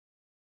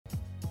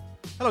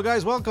Hello,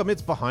 guys. Welcome.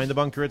 It's Behind the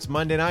Bunker. It's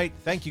Monday night.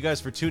 Thank you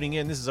guys for tuning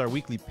in. This is our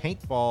weekly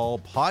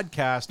paintball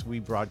podcast. We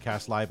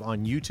broadcast live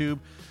on YouTube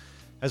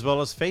as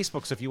well as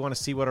Facebook. So if you want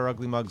to see what our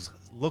ugly mugs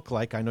look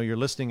like, I know you're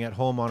listening at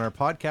home on our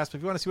podcast, but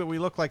if you want to see what we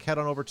look like, head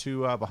on over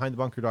to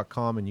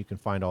behindthebunker.com and you can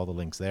find all the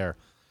links there.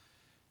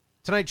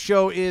 Tonight's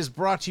show is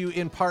brought to you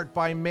in part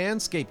by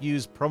Manscaped.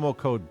 Use promo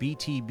code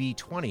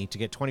BTB20 to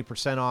get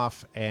 20%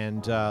 off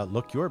and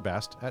look your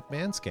best at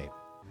Manscaped.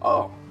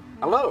 Oh,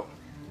 hello.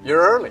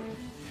 You're early.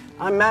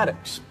 I'm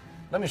Maddox.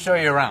 Let me show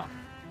you around.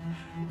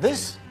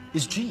 This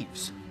is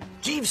Jeeves.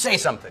 Jeeves, say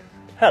something.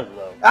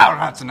 Hello. Oh,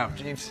 that's enough,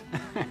 Jeeves.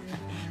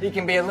 He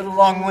can be a little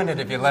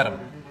long-winded if you let him.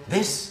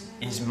 This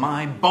is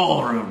my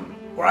ballroom,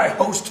 where I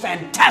host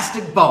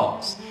fantastic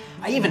balls.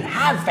 I even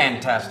have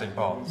fantastic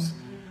balls.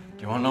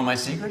 Do you want to know my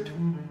secret?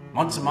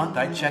 Once a month,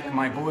 I check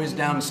my boys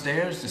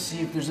downstairs to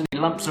see if there's any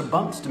lumps or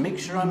bumps to make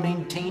sure I'm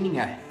maintaining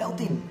a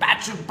healthy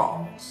batch of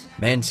balls.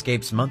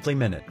 Manscaped's Monthly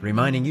Minute,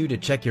 reminding you to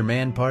check your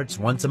man parts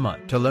once a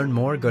month. To learn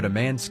more, go to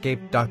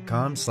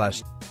manscaped.com/.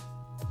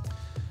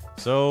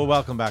 So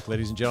welcome back,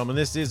 ladies and gentlemen.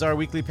 This is our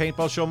weekly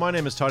paintball show. My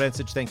name is Todd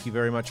Ensich. Thank you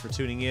very much for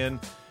tuning in.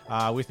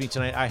 With me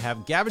tonight, I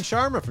have Gavin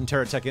Sharma from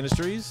TerraTech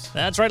Industries.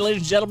 That's right,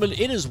 ladies and gentlemen.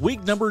 It is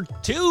week number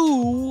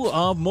 2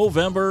 of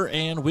Movember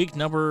and week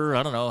number,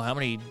 I don't know how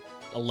many,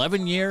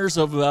 11 years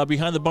of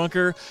Behind the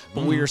Bunker.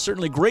 But we are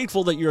certainly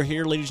grateful that you're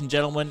here, ladies and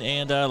gentlemen.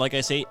 And like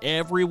I say,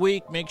 every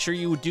week, make sure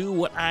you do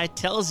what I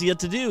tells you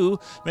to do.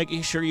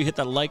 Making sure you hit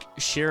that like,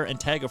 share, and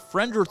tag a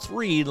friend or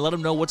 3 and let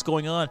them know what's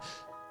going on.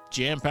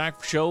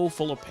 Jam-packed show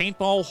full of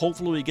paintball.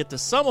 Hopefully we get to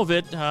some of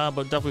it,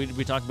 but definitely we'll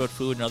be talking about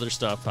food and other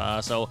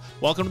stuff. So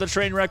welcome to the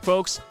train wreck,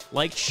 folks.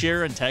 Like,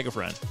 share, and tag a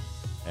friend.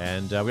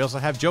 And we also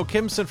have Joe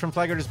Kimson from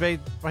Flaggers Bay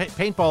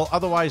Paintball,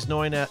 otherwise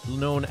known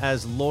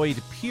as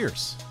Lloyd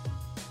Pierce.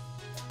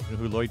 You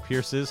know who Lloyd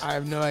Pierce is? I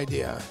have no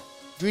idea.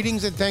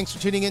 Greetings and thanks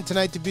for tuning in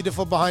tonight to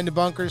Beautiful Behind the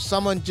Bunker.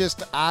 Someone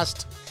just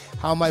asked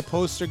how my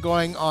posts are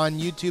going on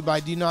YouTube.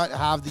 I do not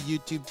have the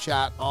YouTube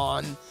chat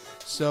on,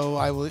 so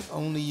I will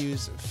only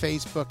use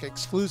Facebook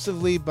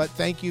exclusively, but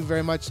thank you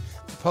very much.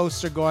 The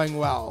posts are going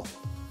well.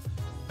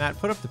 Matt,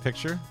 put up the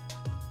picture.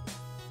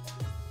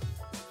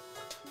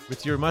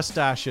 With your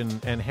mustache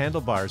and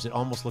handlebars, it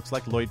almost looks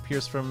like Lloyd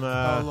Pierce from...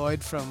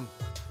 Lloyd from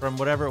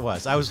whatever it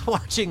was. I was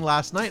watching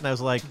last night and I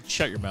was like...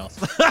 Shut your mouth.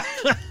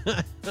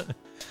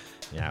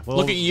 Yeah. Well,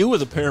 look at you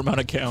with a Paramount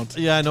account.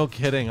 Yeah, no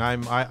kidding.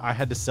 I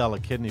had to sell a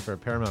kidney for a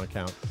Paramount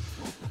account.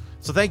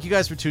 So thank you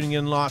guys for tuning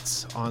in.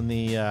 Lots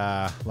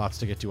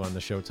to get to on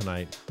the show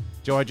tonight.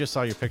 Joe, I just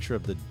saw your picture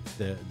of the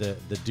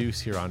deuce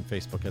here on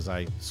Facebook as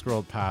I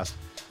scrolled past.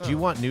 Do you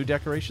want new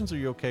decorations or are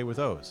you okay with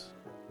those?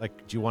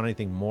 Like, do you want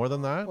anything more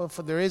than that? Well, if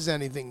there is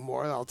anything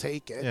more, I'll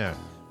take it. Yeah.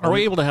 Are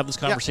we able to have this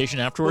conversation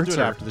afterwards? We'll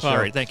do it after the show. All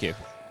right, thank you.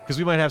 Because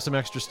we might have some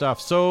extra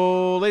stuff.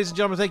 So, ladies and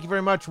gentlemen, thank you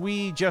very much.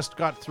 We just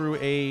got through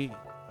a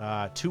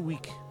 2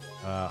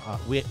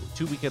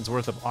 weekends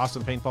worth of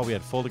awesome paintball. We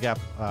had Fulda Gap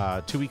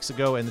 2 weeks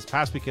ago, and this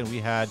past weekend we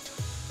had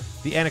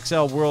the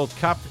NXL World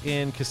Cup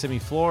in Kissimmee,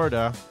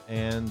 Florida.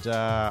 And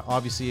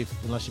obviously,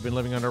 unless you've been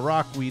living under a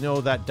rock, we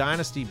know that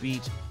Dynasty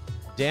beat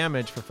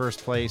Damage for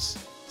first place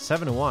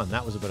 7-1.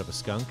 That was a bit of a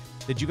skunk.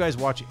 Did you guys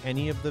watch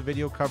any of the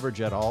video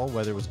coverage at all,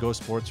 whether it was Go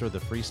Sports or the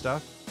free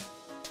stuff?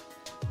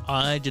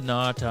 I did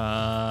not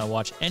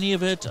watch any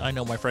of it. I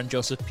know my friend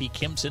Joseph P.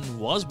 Kimson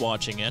was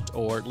watching it,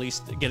 or at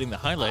least getting the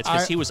highlights,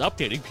 because he was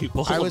updating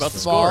people about the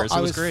scores. I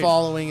was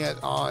following it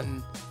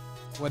on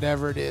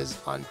whatever it is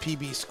on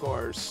PB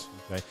Scores.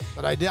 Okay.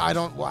 But I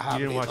don't have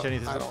You didn't watch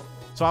anything? I don't.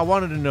 So I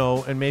wanted to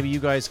know, and maybe you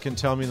guys can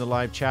tell me in the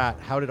live chat,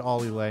 how did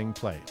Ollie Lang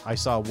play? I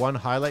saw one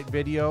highlight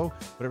video,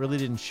 but it really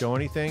didn't show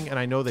anything, and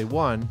I know they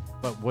won,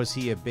 but was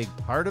he a big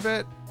part of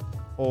it?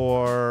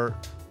 Or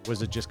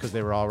was it just because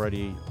they were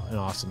already an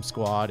awesome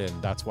squad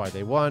and that's why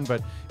they won?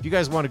 But if you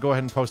guys want to go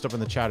ahead and post up in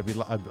the chat,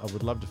 I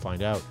would love to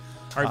find out.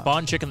 All right,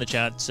 Bond Chick in the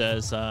chat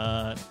says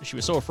she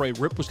was so afraid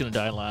Rip was going to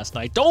die last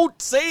night.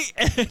 Don't say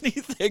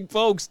anything,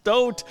 folks.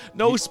 Don't.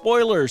 No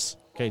spoilers.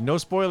 Okay, no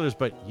spoilers,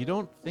 but you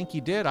don't think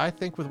he did. I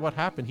think with what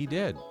happened, he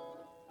did.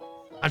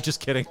 I'm just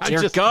kidding.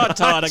 Dear God,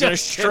 Todd, I'm going to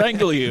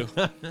strangle you.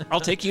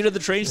 I'll take you to the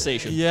train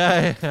station.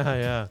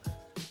 Yeah.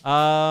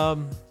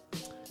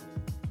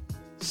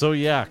 So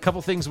yeah, a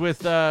couple things with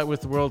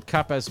the World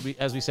Cup, as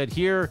we said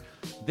here.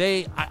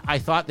 I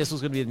thought this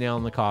was going to be the nail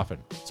in the coffin.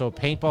 So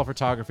Paintball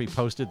Photography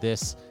posted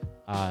this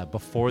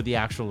before the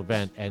actual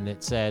event, and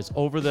it says,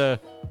 over the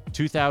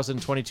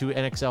 2022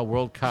 NXL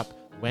World Cup,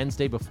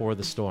 Wednesday before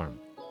the storm.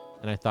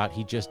 And I thought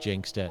he just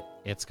jinxed it.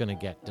 It's going to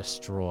get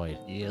destroyed.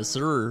 Yes,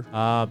 sir.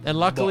 And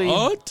luckily,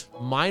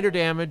 minor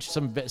damage.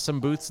 Some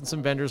booths and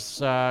some vendors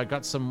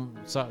got some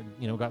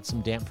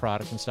damp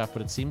product and stuff.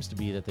 But it seems to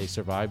be that they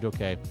survived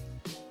okay.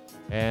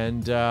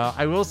 And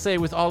I will say,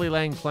 with Ollie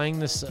Lang playing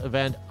this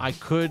event, I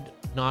could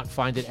not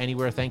find it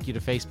anywhere. Thank you to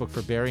Facebook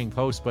for burying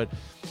posts. But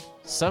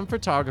some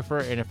photographer,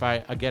 and if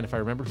I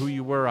remember who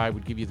you were, I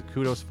would give you the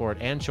kudos for it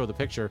and show the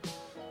picture.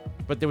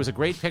 But there was a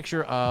great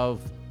picture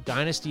of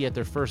Dynasty at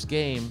their first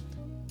game,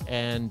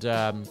 and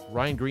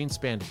Ryan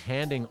Greenspan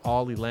handing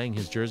Ollie Lang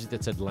his jersey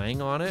that said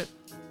Lang on it,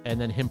 and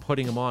then him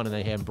putting him on, and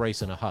they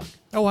embrace in a hug.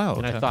 Oh, wow.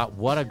 And I thought,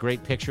 what a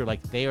great picture.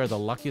 Like, they are the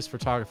luckiest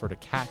photographer to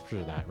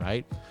capture that,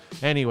 right?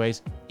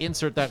 Anyways,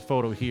 insert that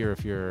photo here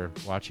if you're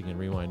watching in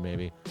Rewind,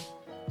 maybe.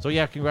 So,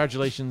 yeah,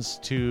 congratulations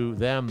to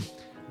them.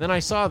 Then I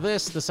saw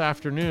this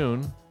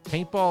afternoon.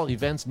 Paintball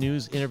events,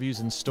 news, interviews,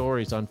 and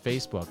stories on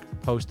Facebook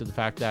posted the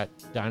fact that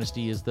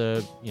Dynasty is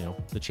the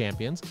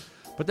champions.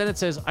 But then it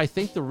says, I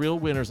think the real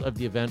winners of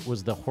the event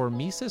was the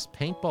Hormesis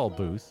paintball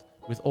booth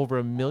with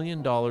over $1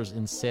 million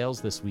in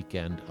sales this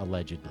weekend,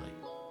 allegedly.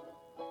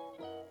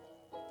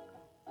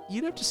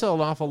 You'd have to sell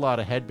an awful lot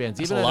of headbands.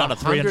 That's even a lot of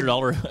 $100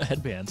 $300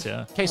 headbands,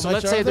 yeah. Okay, so How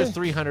let's much say are they're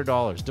they?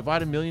 $300.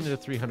 Divide $1 million into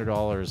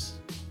 $300.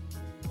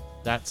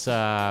 That's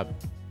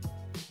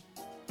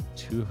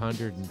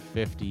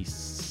 250.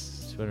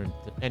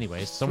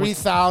 Anyways, somewhere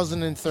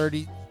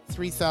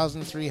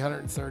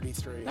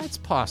 3,333. that's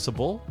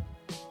possible.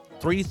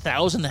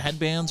 3,000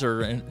 headbands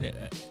or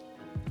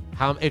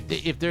How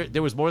if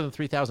there was more than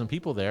 3,000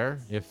 people there,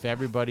 if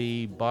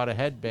everybody bought a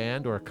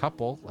headband or a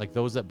couple, like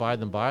those that buy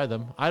them,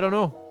 I don't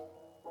know.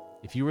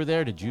 If you were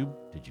there, did you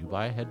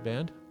buy a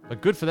headband?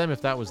 But good for them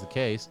if that was the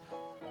case.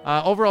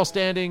 Overall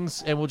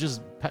standings, and we'll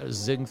just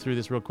zing through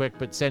this real quick,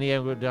 but San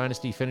Diego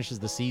Dynasty finishes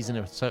the season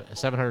at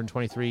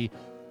 723.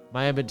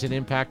 My Edmonton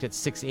Impact at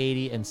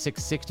 680 and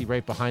 660.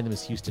 Right behind them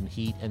is Houston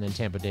Heat and then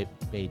Tampa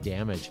Bay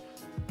Damage.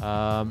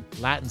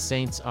 Latin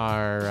Saints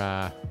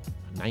are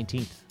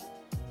 19th.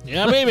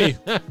 yeah, maybe.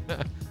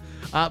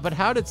 But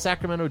how did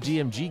Sacramento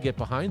DMG get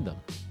behind them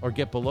or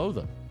get below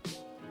them?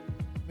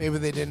 Maybe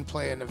they didn't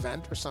play an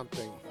event or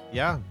something.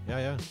 Yeah.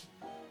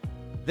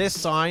 This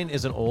sign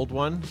is an old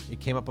one. It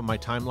came up on my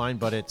timeline,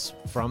 but it's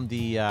from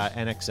the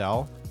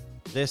NXL.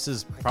 This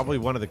is probably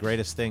one of the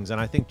greatest things,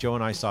 and I think Joe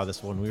and I saw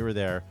this when we were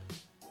there.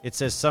 It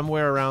says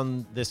somewhere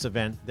around this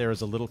event, there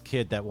is a little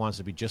kid that wants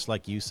to be just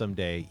like you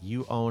someday.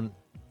 You owe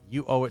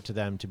it to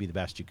them to be the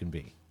best you can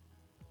be.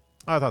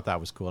 I thought that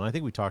was cool, and I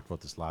think we talked about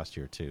this last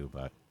year too.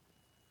 But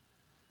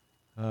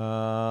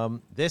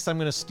this I'm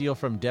going to steal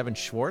from Devin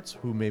Schwartz,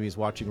 who maybe is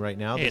watching right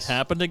now. It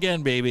happened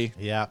again, baby.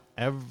 Yeah,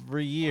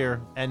 every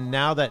year. And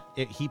now that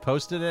he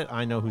posted it,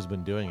 I know who's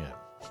been doing it.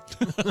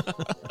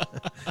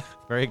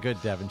 Very good,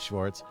 Devin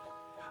Schwartz.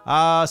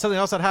 Something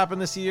else that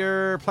happened this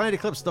year, Planet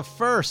Eclipse, the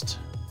first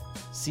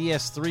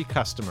CS3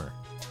 customer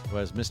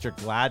was Mr.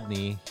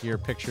 Gladney, here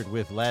pictured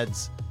with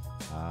LEDs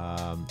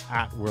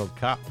at World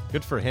Cup.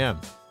 Good for him.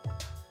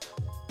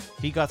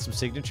 He got some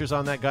signatures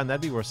on that gun.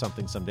 That'd be worth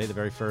something someday, the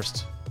very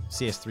first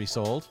CS3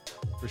 sold,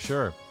 for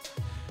sure.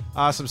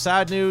 Some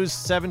sad news,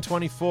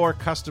 724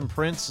 Custom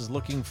Prints is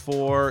looking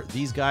for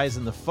these guys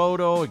in the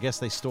photo. I guess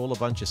they stole a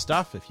bunch of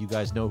stuff. If you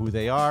guys know who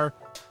they are,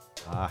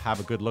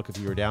 have a good look if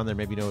you were down there.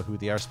 Maybe know who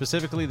they are.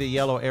 Specifically, the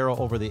yellow arrow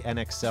over the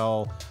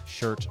NXL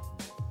shirt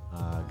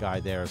guy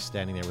there,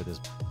 standing there with his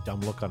dumb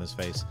look on his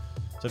face.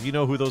 So if you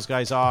know who those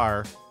guys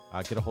are,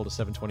 get a hold of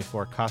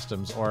 724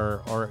 Customs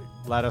or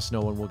let us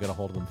know and we'll get a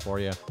hold of them for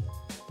you.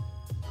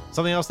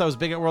 Something else that was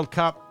big at World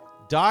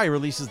Cup, Dye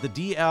releases the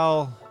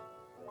DL,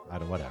 I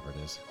don't know, whatever it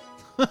is.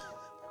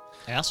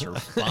 S or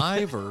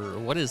 5 or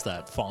what is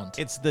that font?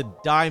 It's the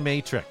Dye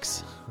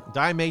Matrix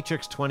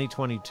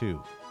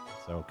 2022.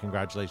 So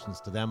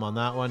congratulations to them on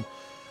that one.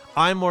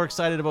 I'm more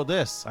excited about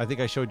this. I think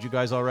I showed you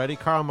guys already.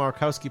 Carl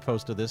Markowski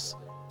posted this,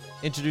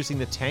 introducing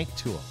the tank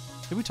tool.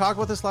 Did we talk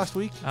about this last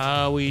week?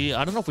 I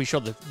don't know if we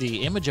showed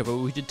the image of it.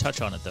 We did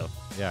touch on it though.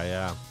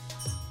 Yeah.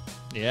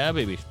 Yeah,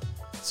 baby.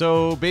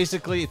 So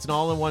basically, it's an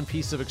all-in-one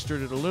piece of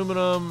extruded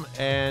aluminum,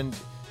 and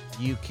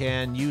you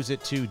can use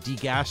it to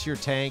degas your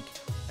tank,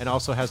 and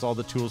also has all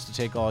the tools to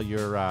take all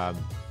your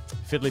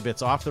fiddly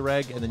bits off the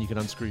reg, and then you can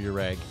unscrew your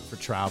reg for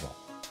travel.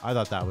 I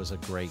thought that was a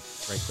great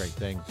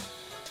thing.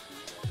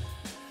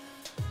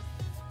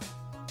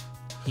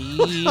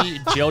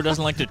 Joe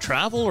doesn't like to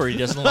travel, or he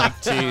doesn't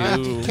like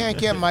to. Can't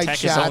get my attack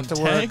his own chat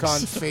to work tanks? on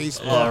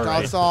Facebook. All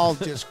right. It's all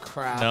just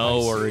crap. No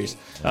I see. worries.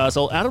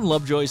 So Adam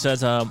Lovejoy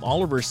says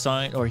Oliver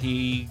signed, or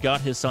he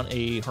got his son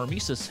a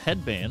Hermesis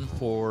headband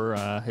for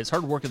his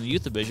hard work in the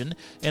youth division,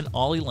 and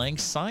Ollie Lang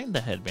signed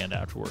the headband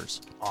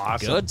afterwards.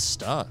 Awesome. Good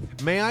stuff.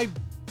 May I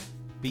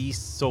be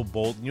so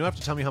bold? You don't have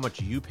to tell me how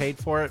much you paid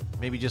for it.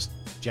 Maybe just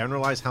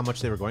generalize how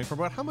much they were going for.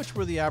 But how much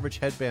were the average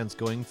headbands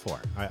going for?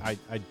 I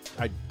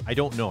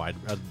don't know. I'd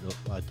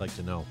like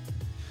to know.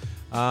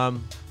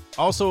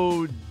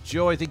 Also,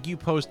 Joe, I think you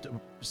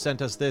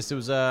sent us this. It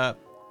was a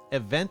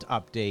event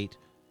update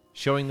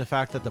showing the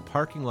fact that the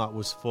parking lot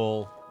was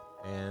full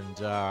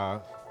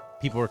and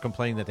people were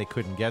complaining that they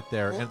couldn't get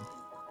there. And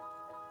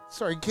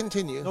Sorry,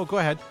 continue. no, go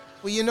ahead.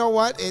 Well, you know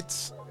what?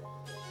 It's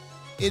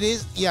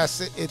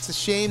a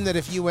shame that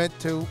if you went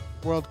to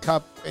World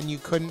Cup and you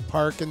couldn't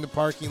park in the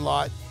parking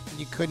lot and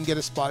you couldn't get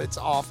a spot, it's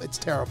off. It's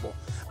terrible.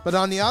 But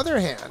on the other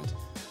hand,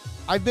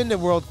 I've been to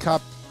World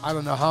Cup, I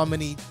don't know how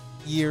many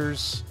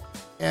years,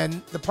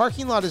 and the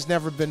parking lot has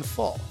never been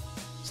full.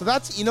 So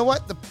that's, you know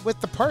what? With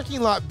the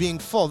parking lot being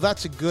full,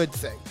 that's a good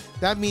thing.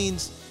 That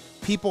means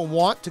people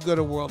want to go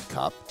to World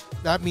Cup.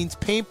 That means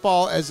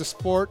paintball as a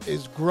sport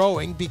is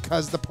growing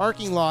because the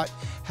parking lot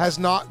has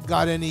not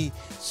got any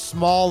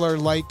smaller,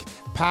 like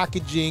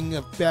packaging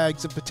of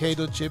bags of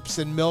potato chips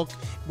and milk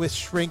with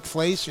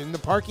shrinkflation. The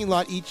parking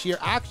lot each year,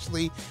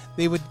 actually,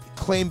 they would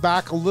claim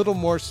back a little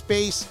more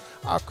space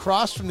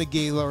across from the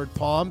Gaylord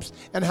Palms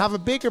and have a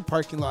bigger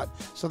parking lot.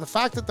 So the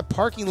fact that the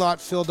parking lot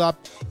filled up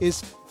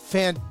is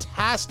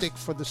fantastic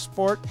for the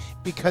sport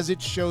because it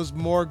shows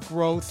more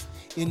growth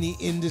in the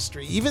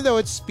industry. Even though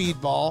it's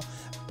speedball,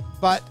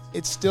 but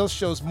it still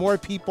shows more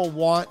people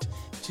want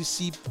to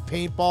see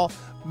paintball.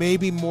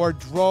 Maybe more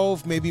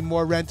drove, maybe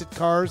more rented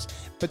cars,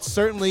 but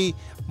certainly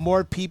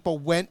more people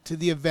went to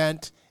the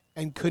event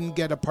and couldn't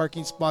get a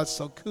parking spot.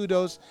 So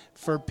kudos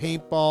for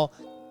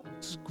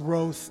paintball's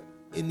growth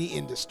in the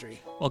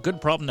industry. Well,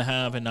 good problem to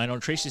have, and I know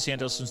Tracy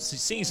Santos,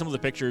 seeing some of the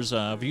pictures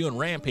of you and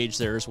Rampage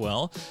there as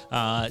well,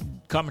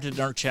 commented in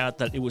our chat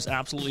that it was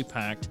absolutely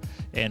packed,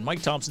 and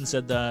Mike Thompson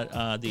said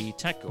that the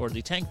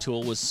tank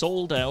tool was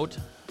sold out.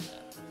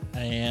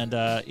 And,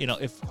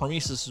 if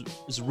Hermes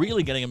is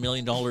really getting $1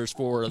 million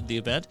for the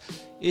event,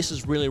 this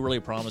is really, really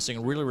promising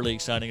and really, really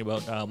exciting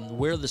about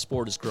where the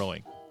sport is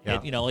growing.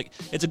 Yeah.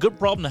 It's a good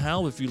problem to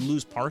have if you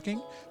lose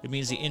parking. It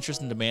means the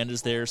interest and demand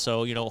is there.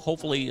 So,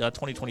 hopefully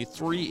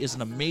 2023 is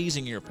an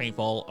amazing year of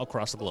paintball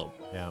across the globe.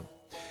 Yeah.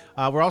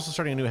 We're also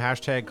starting a new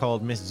hashtag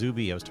called Miss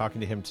Zuby. I was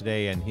talking to him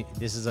today, and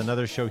this is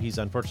another show he's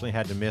unfortunately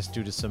had to miss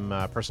due to some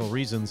personal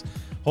reasons.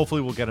 Hopefully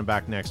we'll get him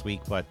back next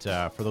week. But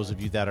for those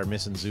of you that are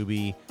missing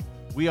Zuby,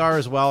 we are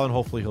as well, and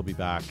hopefully he'll be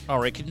back. All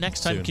right.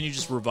 Next time, soon. Can you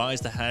just revise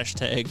the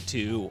hashtag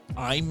to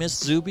I Miss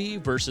Zuby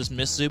versus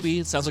Miss Zuby?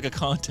 It sounds like a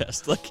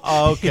contest.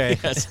 Oh, okay.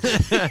 Yes.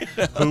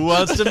 Who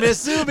wants to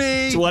miss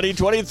Zuby?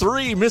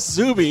 2023 Miss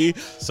Zuby.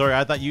 Sorry,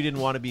 I thought you didn't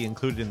want to be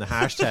included in the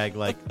hashtag.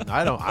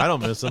 I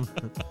don't miss him.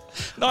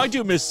 No, I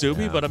do miss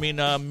Zuby, Yeah. but I mean,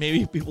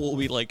 maybe people will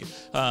be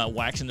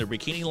waxing their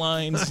bikini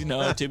lines,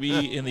 to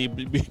be in the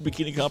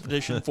bikini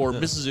competition for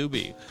Miss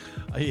Zuby.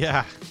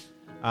 Yeah.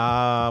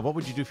 What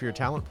would you do for your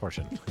talent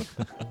portion?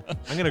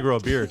 I'm going to grow a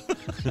beard.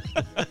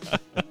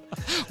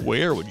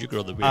 Where would you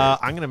grow the beard?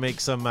 I'm going to make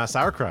some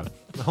sauerkraut.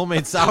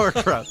 Homemade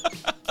sauerkraut.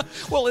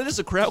 Well, it is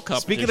a kraut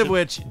competition. Speaking of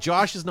which,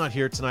 Josh is not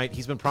here tonight.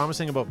 He's been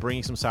promising about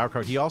bringing some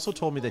sauerkraut. He also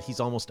told me that he's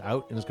almost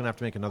out and is going to have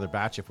to make another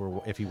batch if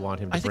you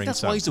want him to I think bring that's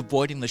some. why he's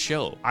avoiding the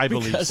show. I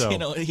believe because,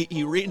 so.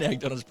 He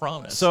reneged on his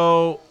promise.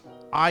 So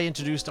I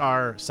introduced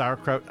our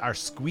sauerkraut, our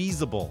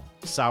squeezable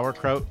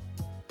sauerkraut.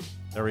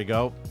 There we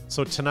go.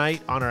 So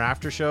tonight on our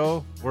after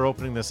show, we're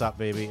opening this up,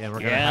 baby, and we're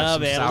going to have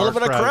some man, sauerkraut. a little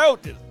bit of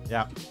kraut.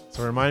 Yeah.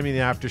 So remind me in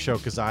the after show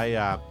because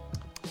I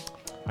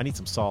need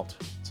some salt.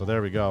 So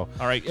there we go.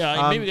 All right.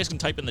 Maybe you guys can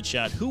type in the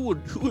chat who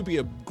would be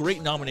a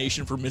great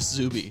nomination for Miss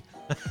Zuby.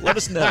 Let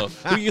us know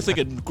who you think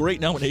a great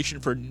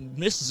nomination for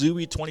Miss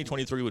Zuby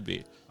 2023 would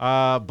be.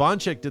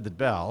 Bonchik did the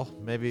bell.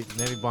 Maybe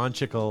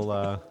Bonchik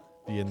will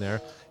be in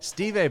there.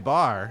 Steve A.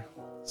 Barr,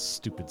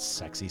 stupid,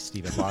 sexy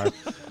Steve A. Barr.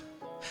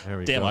 There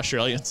we Damn go.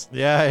 Australians.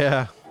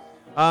 Yeah.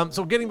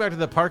 So getting back to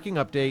the parking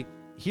update,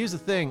 here's the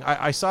thing.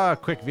 I saw a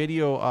quick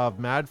video of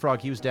Mad Frog.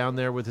 He was down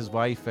there with his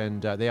wife,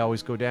 and they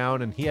always go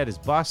down, and he had his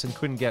bus and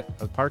couldn't get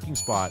a parking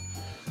spot.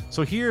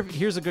 So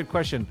here's a good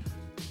question.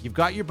 You've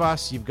got your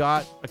bus, you've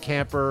got a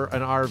camper,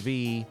 an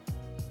RV.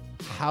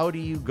 How do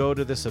you go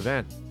to this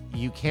event?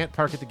 You can't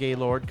park at the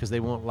Gaylord because they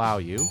won't allow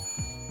you.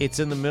 It's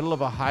in the middle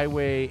of a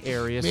highway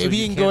area. Maybe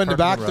so you can can't go in the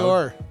park back on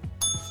road. door.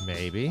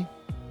 Maybe.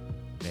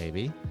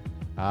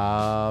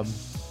 I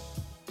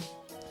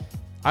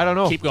don't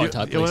know. Keep going,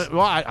 Todd, please.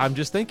 Well, I'm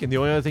just thinking the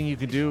only other thing you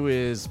could do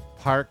is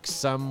park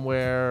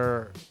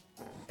somewhere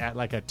at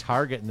like a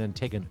Target and then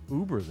take an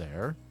Uber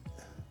there.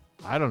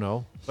 I don't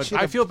know. But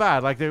I feel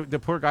bad. Like the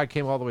poor guy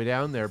came all the way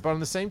down there. But on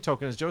the same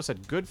token, as Joe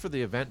said, good for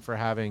the event for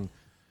having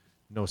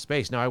no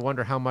space. Now, I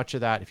wonder how much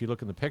of that, if you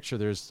look in the picture,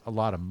 there's a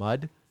lot of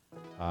mud.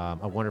 I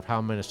wonder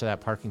how much of that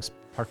parking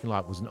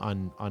lot was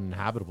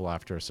uninhabitable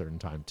after a certain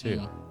time,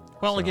 too.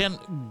 Well, again,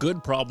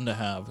 good problem to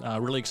have.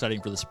 Really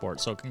exciting for the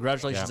sport. So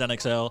congratulations,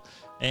 NXL,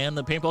 and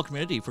the paintball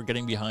community for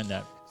getting behind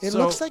that. It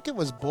looks like it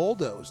was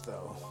bulldozed,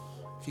 though,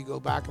 if you go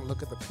back and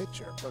look at the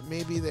picture. But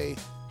maybe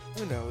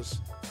who knows?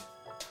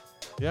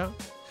 Yeah.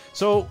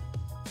 So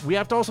we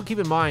have to also keep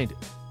in mind,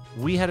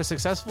 we had a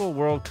successful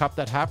World Cup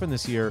that happened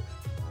this year,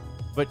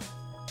 but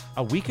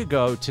a week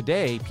ago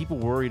today, people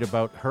worried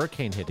about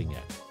hurricane hitting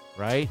it,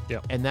 right? Yeah.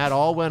 And that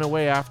all went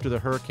away after the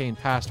hurricane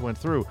went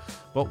through.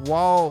 But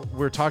while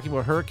we're talking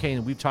about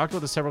hurricane, we've talked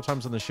about this several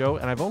times on the show,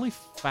 and I've only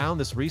found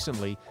this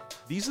recently.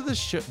 These are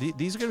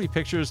these are going to be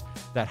pictures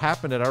that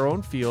happened at our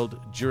own field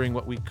during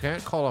what we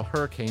can't call a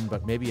hurricane,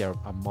 but maybe a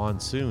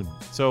monsoon.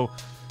 So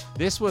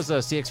this was a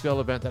CXBL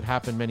event that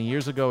happened many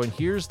years ago, and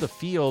here's the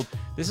field.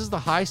 This is the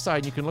high side,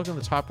 and you can look in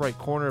the top right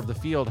corner of the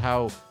field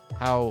how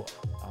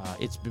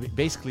it's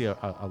basically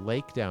a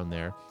lake down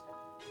there,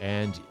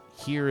 and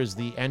here is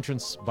the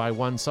entrance by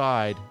one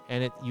side,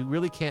 and you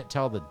really can't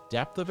tell the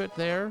depth of it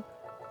there.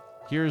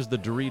 Here's the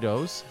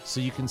Doritos, so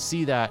you can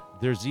see that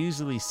there's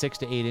easily 6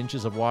 to 8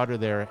 inches of water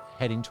there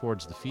heading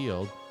towards the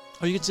field.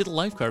 Oh, you can see the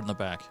lifeguard in the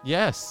back.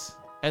 Yes.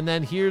 And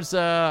then here's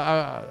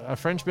a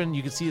Frenchman.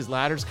 You can see his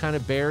ladder's kind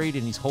of buried,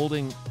 and he's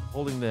holding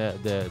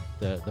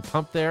the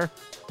pump there.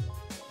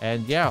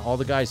 And yeah, all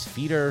the guys'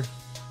 feet are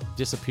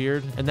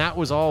disappeared, and that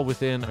was all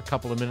within a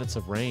couple of minutes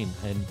of rain.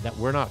 And that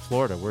we're not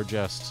Florida. We're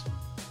just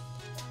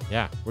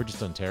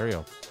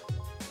Ontario.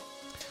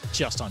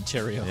 Just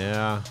Ontario.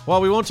 Yeah.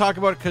 Well, we won't talk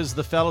about it because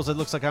the fellows, it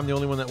looks like I'm the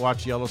only one that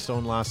watched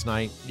Yellowstone last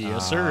night.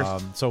 Yes, sir.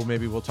 So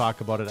maybe we'll talk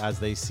about it as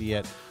they see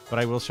it. But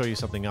I will show you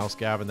something else,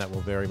 Gavin, that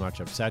will very much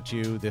upset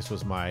you. This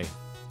was my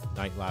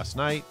night last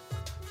night.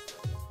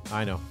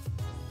 I know.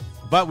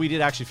 But we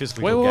did actually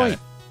physically go get it.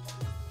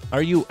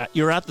 Are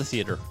you're at the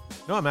theater?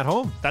 No, I'm at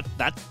home.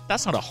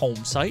 That's not a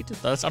home site.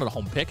 That's not a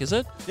home pick, is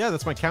it? Yeah,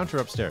 that's my counter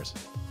upstairs.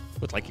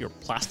 With like your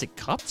plastic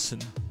cups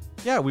and...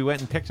 Yeah, we went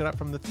and picked it up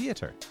from the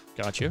theater.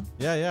 Got you.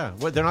 Yeah.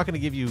 Well, they're not going to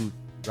give you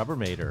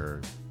Rubbermaid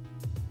or...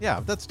 Yeah,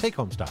 that's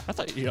take-home stuff. I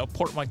thought,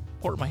 port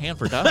my hand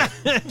for that.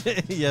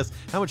 Yes.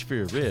 How much for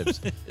your ribs?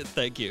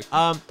 Thank you.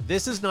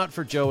 This is not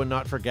for Joe and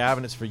not for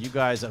Gavin. It's for you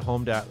guys at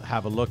home to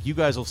have a look. You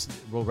guys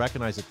will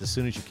recognize it as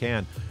soon as you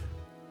can.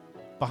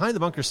 Behind the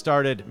Bunker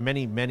started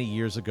many, many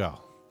years ago.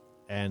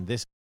 And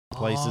this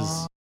place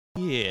is...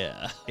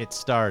 Yeah. It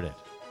started.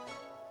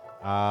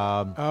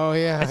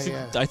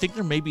 I think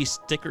there may be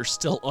stickers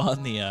still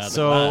on the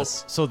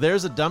glass. So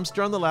there's a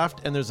dumpster on the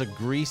left and there's a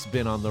grease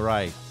bin on the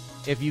right.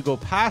 If you go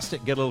past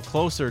it, get a little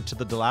closer to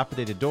the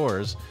dilapidated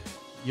doors,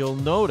 you'll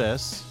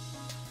notice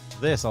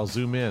this. I'll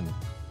zoom in.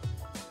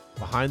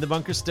 Behind the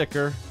Bunker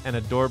sticker and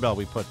a doorbell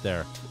we put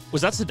there.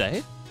 Was that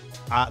today?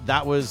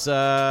 That was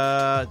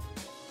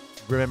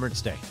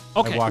Remembrance Day.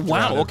 Okay.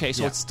 Wow. Okay.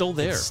 So it's still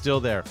there. It's still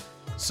there.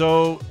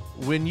 So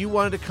when you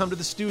wanted to come to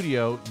the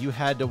studio, you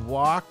had to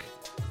walk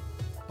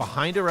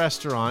behind a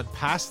restaurant,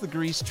 past the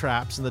grease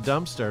traps and the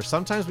dumpster.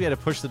 Sometimes we had to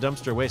push the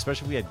dumpster away,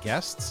 especially if we had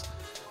guests.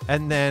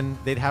 And then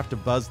they'd have to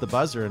buzz the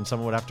buzzer and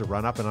someone would have to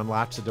run up and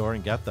unlatch the door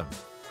and get them.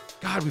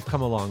 God, we've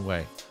come a long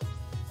way.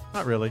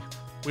 Not really.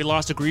 We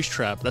lost a grease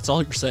trap. That's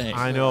all you're saying.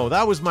 I know.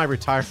 That was my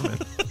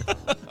retirement.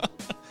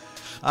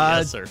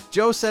 Yes, sir.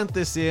 Joe sent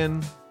this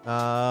in.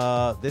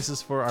 This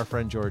is for our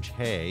friend George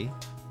Hay.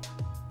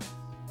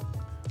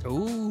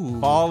 Ooh.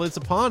 Fall is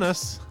upon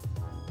us.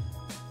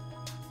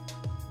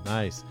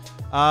 Nice.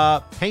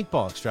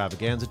 Paintball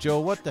extravaganza.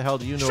 Joe, what the hell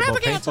do you know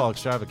about paintball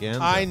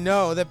extravaganza? I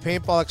know that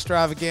Paintball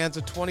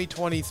Extravaganza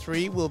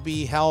 2023 will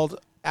be held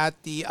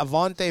at the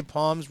Avante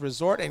Palms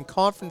Resort and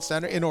Conference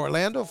Center in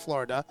Orlando,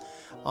 Florida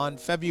on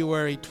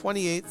February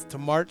 28th to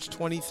March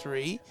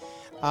 23.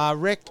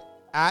 Rick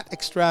at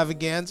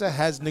Extravaganza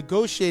has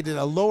negotiated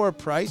a lower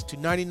price to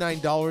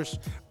 $99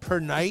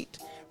 per night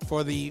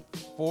from the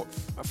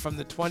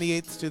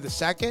 28th to the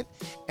 2nd,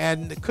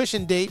 and the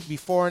cushion date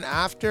before and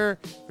after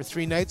for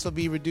 3 nights will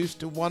be reduced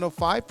to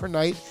 $105 per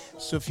night.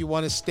 So if you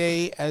want to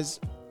stay as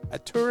a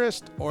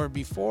tourist or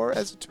before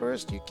as a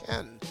tourist, you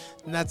can.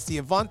 And that's the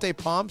Avante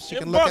Palms. You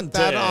can look at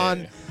that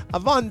on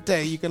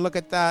Avante. You can look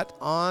at that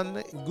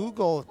on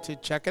Google to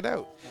check it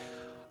out.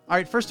 All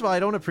right, first of all, I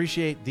don't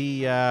appreciate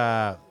the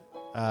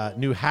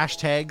new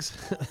hashtags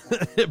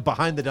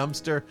behind the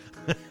dumpster.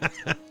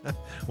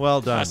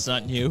 Well done. That's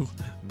not new.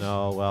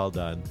 No, well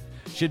done.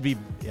 Should be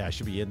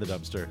in the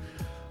dumpster.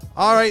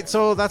 All right,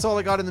 so that's all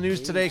I got in the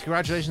news today.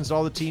 Congratulations to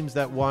all the teams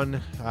that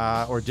won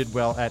or did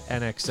well at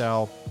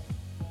NXL.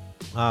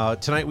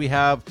 Tonight we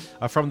have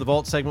From the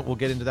Vault segment. We'll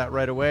get into that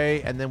right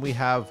away. And then we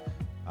have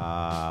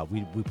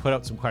we put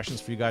out some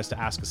questions for you guys to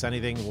ask us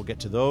anything. We'll get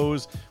to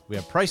those. We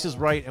have Prices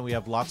Right, and we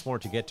have lots more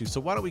to get to. So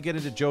why don't we get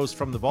into Joe's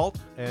From the Vault,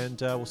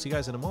 and we'll see you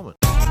guys in a moment.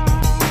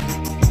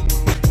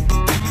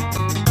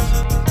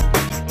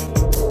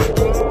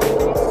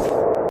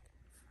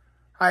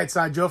 Hi, it's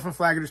Joe from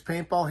Flagger's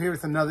Paintball here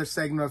with another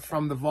segment of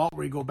From the Vault,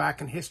 where you go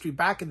back in history,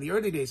 back in the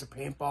early days of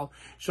paintball,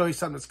 show you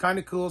something that's kind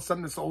of cool,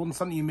 something that's old, and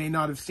something you may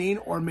not have seen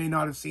or may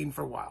not have seen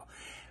for a while.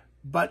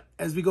 But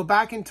as we go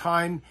back in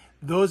time,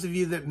 those of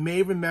you that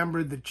may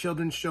remember the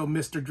children's show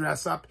Mr.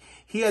 Dress Up,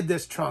 he had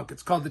this trunk.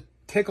 It's called the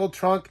Tickle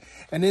Trunk,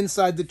 and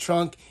inside the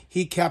trunk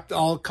he kept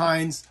all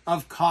kinds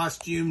of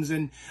costumes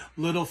and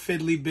little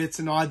fiddly bits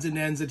and odds and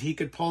ends that he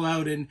could pull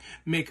out and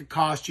make a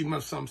costume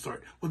of some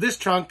sort. Well, this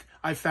trunk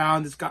I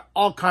found, it's got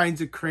all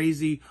kinds of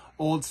crazy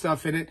old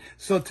stuff in it.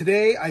 So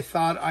today I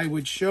thought I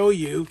would show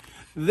you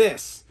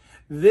this.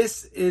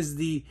 This is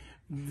the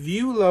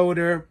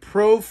ViewLoader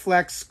Pro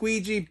Flex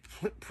Squeegee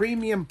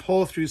Premium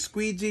Pull-Through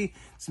Squeegee.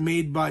 It's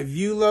made by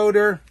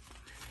ViewLoader.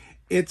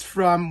 It's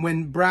from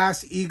when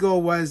Brass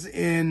Eagle was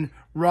in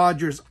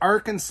Rogers,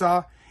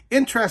 Arkansas.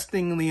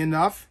 Interestingly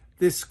enough,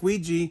 this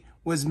squeegee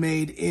was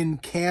made in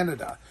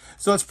Canada.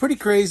 So it's pretty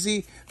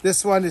crazy.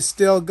 This one is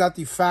still got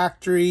the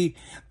factory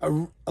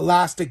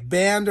elastic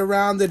band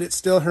around it. It's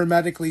still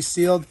hermetically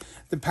sealed.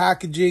 The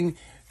packaging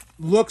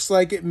looks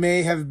like it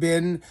may have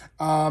been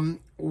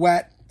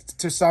wet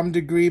to some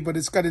degree, but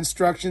it's got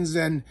instructions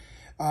in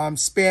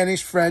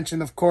Spanish, French,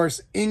 and of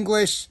course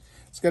English.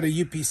 It's got a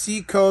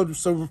UPC code,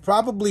 so we're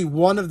probably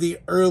one of the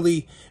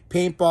early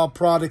paintball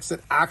products that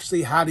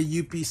actually had a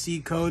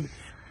UPC code.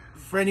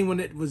 For anyone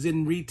that was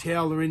in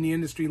retail or in the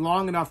industry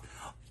long enough,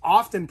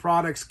 often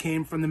products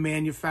came from the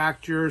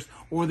manufacturers,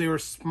 or they were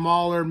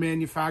smaller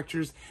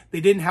manufacturers.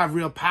 They didn't have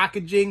real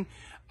packaging,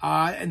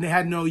 and they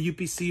had no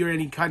UPC or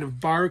any kind of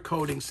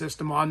barcoding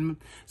system on them.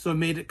 So it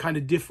made it kind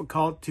of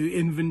difficult to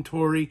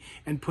inventory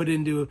and put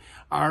into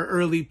our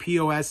early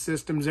POS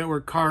systems that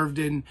were carved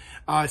in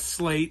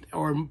slate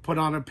or put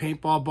on a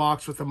paintball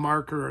box with a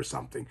marker or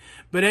something.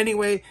 But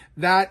anyway,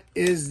 that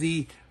is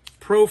the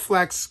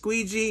ProFlex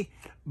Squeegee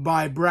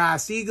by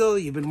Brass Eagle.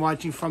 You've been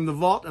watching From the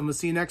Vault, and we'll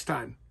see you next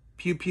time.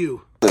 Pew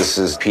pew. This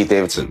is Pete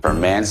Davidson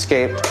from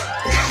Manscaped.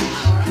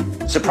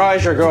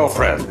 Surprise your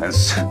girlfriend.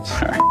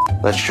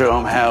 Let's show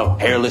them how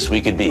hairless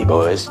we could be,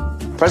 boys.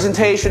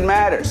 Presentation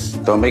matters.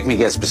 Don't make me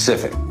get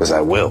specific, because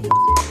I will.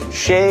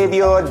 Shave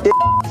your dick.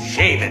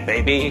 Shave it,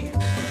 baby.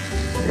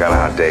 I got a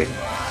hot date.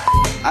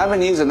 I've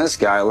been using this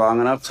guy long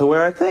enough to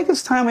where I think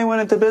it's time we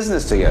went into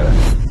business together.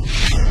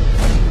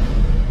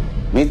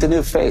 Meet the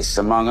new face,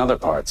 among other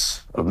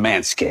parts, of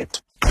Manscaped.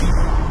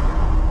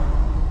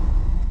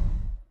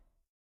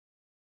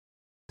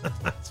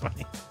 That's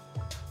funny.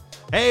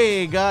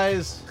 Hey,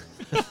 guys.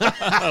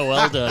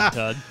 Well done,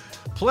 Todd.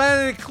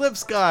 Planet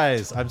Eclipse,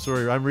 guys. I'm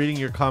sorry, I'm reading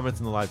your comments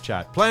in the live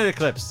chat. Planet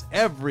Eclipse.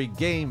 Every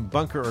game,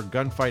 bunker, or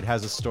gunfight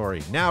has a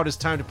story. Now it is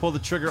time to pull the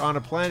trigger on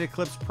a Planet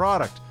Eclipse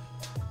product.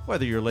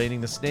 Whether you're lading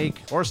the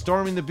snake or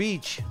storming the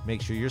beach,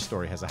 make sure your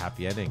story has a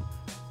happy ending.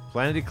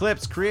 Planet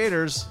Eclipse,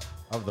 creators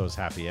of those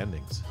happy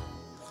endings.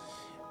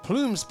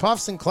 Plumes,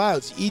 puffs, and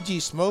clouds. E.g.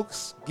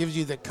 Smokes gives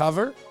you the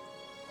cover,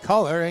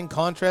 color, and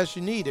contrast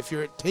you need. If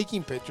you're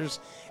taking pictures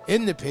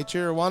in the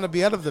picture or want to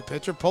be out of the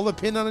picture, pull a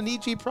pin on an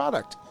E.g.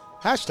 product.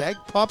 Hashtag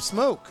Pop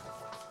Smoke.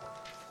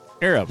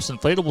 Air Ups,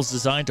 inflatables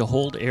designed to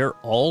hold air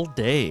all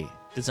day.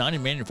 Designed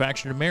and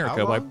manufactured in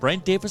America by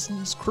Brent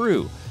Davison's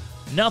crew.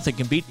 Nothing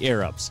can beat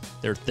Air Ups.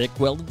 Their thick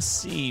welded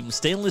seam,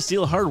 stainless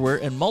steel hardware,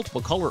 and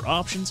multiple color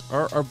options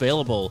are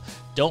available.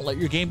 Don't let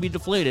your game be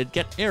deflated.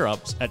 Get Air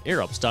Ups at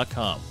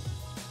airups.com.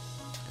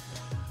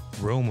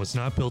 Rome was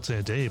not built in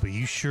a day, but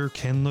you sure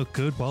can look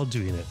good while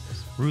doing it.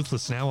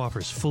 Ruthless now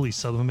offers fully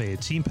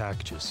sublimated team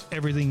packages,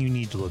 everything you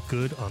need to look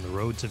good on the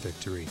road to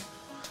victory.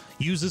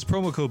 Use this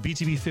promo code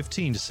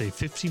BTB15 to save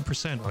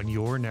 15% on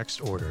your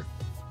next order.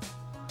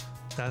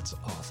 That's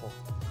awful.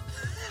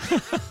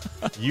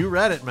 You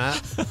read it,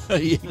 Matt.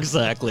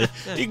 Exactly.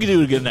 You can do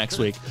it again next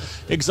week.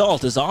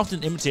 Exalt is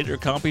often imitated or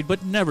copied,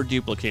 but never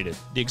duplicated.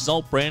 The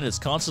Exalt brand is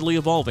constantly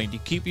evolving to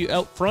keep you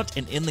out front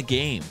and in the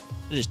game.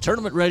 It is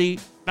tournament ready,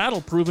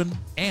 battle proven,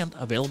 and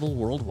available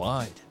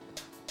worldwide.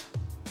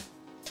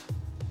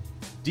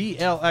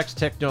 DLX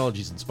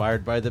Technologies,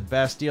 inspired by the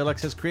best,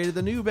 DLX has created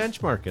the new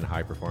benchmark in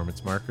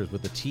high-performance markers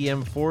with the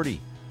TM40.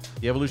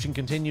 The evolution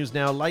continues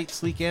now, light,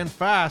 sleek, and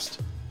fast.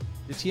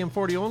 The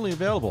TM40 only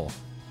available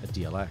at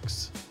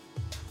DLX.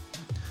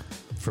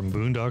 From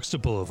boondocks to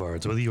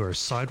boulevards, whether you are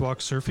sidewalk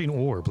surfing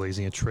or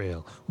blazing a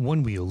trail,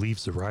 One Wheel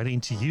leaves the riding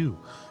to you.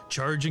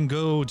 Charge and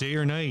go day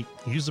or night.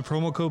 Use the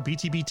promo code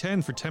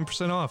BTB10 for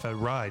 10% off at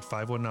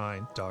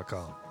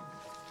ride519.com.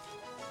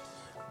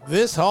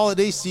 This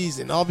holiday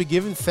season, I'll be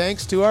giving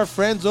thanks to our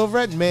friends over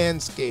at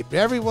Manscaped.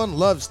 Everyone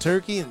loves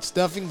turkey and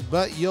stuffing,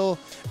 but you'll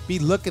be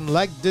looking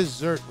like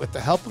dessert with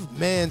the help of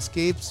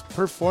Manscaped's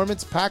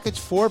Performance Package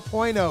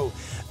 4.0.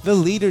 The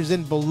leaders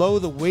in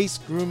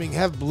below-the-waist grooming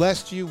have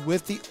blessed you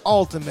with the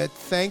ultimate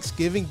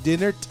Thanksgiving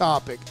dinner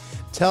topic.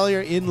 Tell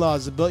your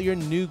in-laws about your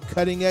new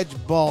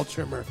cutting-edge ball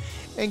trimmer.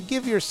 And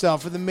give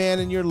yourself or the man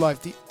in your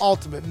life the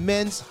ultimate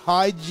men's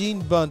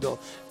hygiene bundle.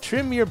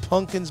 Trim your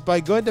pumpkins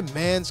by going to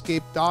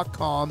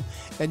manscaped.com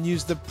and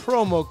use the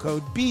promo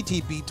code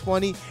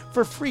BTB20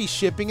 for free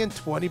shipping and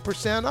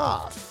 20%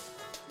 off.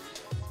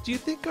 Do you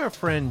think our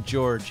friend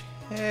George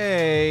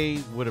Hay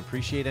would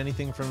appreciate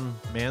anything from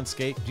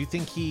Manscaped? Do you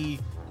think he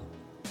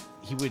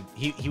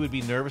would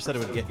be nervous that it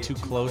would get too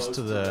close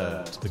to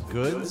the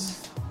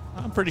goods?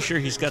 I'm pretty sure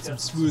he's got some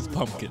smooth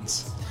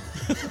pumpkins.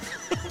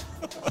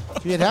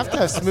 You'd have to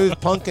have smooth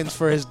pumpkins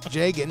for his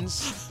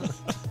Jaggins.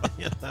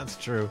 Yeah, that's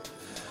true.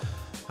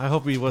 I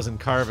hope he wasn't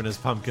carving his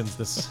pumpkins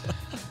this.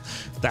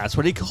 That's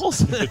what he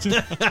calls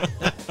it.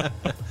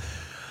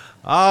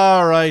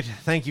 All right,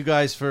 thank you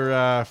guys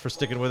for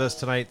sticking with us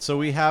tonight. So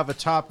we have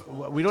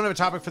we don't have a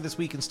topic for this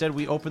week. Instead,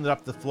 we opened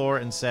up the floor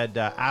and said,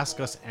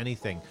 "Ask us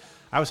anything."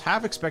 I was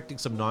half expecting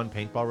some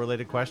non-paintball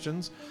related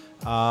questions.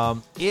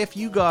 If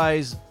you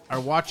guys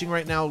are watching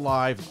right now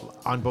live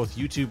on both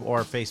YouTube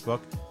or Facebook,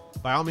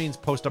 by all means,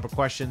 post up a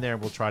question there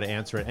and we'll try to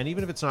answer it. And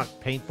even if it's not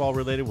paintball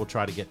related, we'll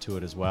try to get to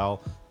it as well.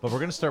 But we're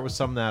going to start with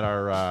some that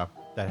are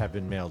that have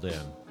been mailed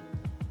in.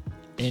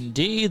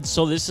 Indeed.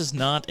 So this is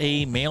not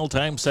a mail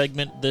time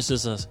segment. This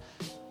is a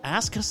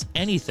Ask Us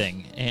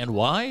Anything. And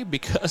why?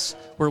 Because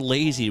we're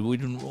lazy. We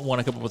didn't want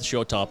to come up with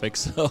show topics.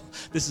 So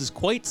this is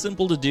quite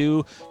simple to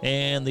do.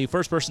 And the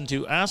first person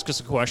to ask us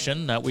a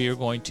question that we are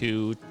going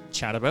to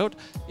chat about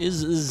is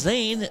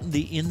Zane,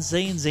 the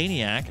Insane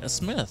Zaniac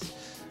Smith.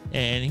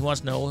 And he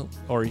wants to know,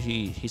 or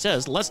he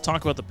says, let's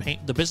talk about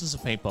the business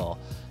of paintball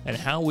and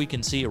how we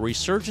can see a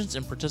resurgence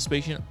in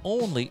participation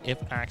only if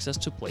access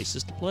to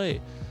places to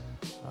play.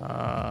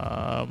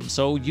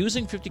 So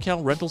using 50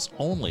 cal rentals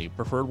only,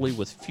 preferably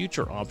with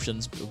future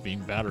options of being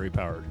battery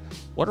powered.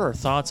 What are our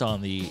thoughts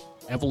on the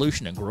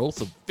evolution and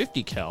growth of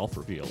 50 cal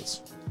for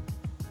fields?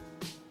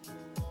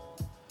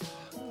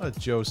 I'll let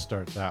Joe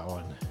start that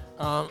one.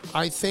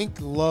 I think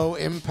low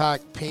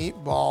impact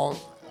paintball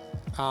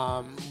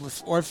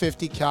or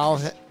 50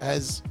 cal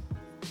has,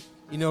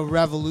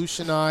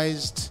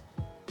 revolutionized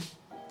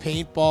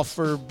paintball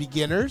for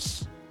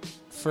beginners,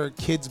 for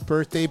kids'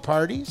 birthday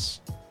parties,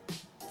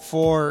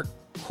 for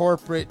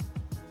corporate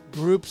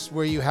groups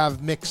where you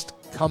have mixed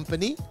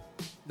company,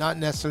 not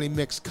necessarily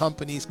mixed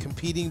companies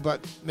competing,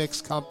 but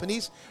mixed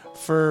companies,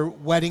 for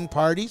wedding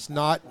parties,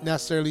 not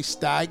necessarily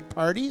stag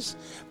parties,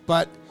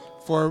 but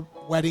for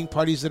wedding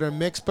parties that are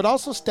mixed, but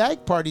also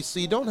stag parties. So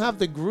you don't have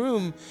the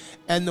groom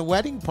and the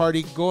wedding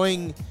party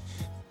going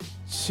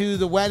to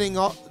the wedding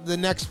the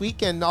next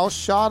weekend all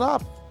shot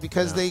up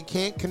because they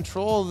can't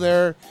control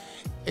their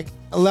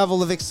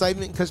level of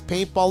excitement because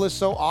paintball is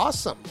so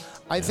awesome.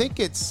 I think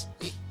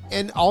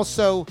and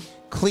also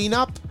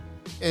cleanup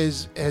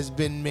has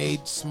been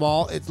made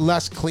small. It's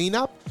less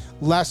cleanup,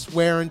 less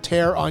wear and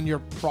tear on your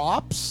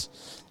props.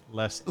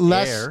 Less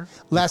required.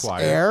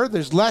 Air.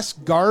 There's less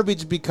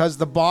garbage because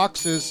the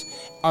boxes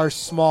are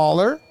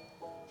smaller,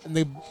 and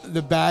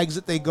the bags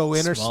that they go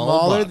in are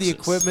smaller. Boxes. The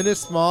equipment is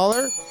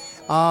smaller.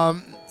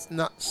 It's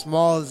not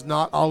small is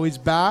not always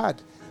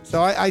bad.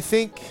 So I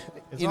think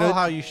it's all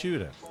how you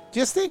shoot it.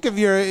 Just think if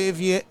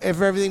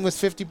everything was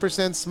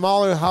 50%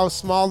 smaller, how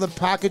small the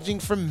packaging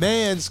from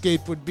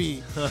Manscaped would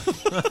be.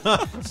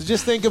 So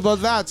just think about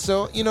that.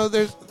 So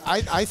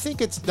I think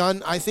it's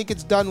done. I think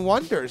it's done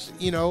wonders.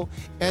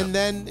 And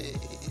then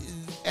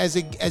as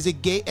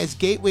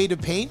gateway to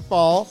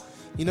paintball,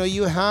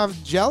 you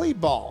have Jelly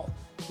Ball.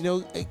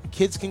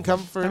 Kids can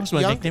come for. That was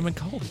my nickname in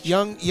college.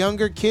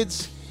 Younger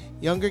kids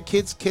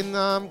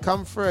can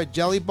come for a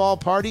Jelly Ball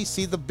party.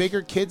 See the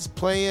bigger kids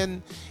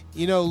playing.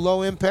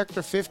 Low impact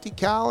or 50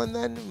 cal, and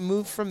then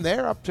move from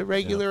there up to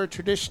regular or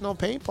traditional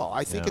paintball.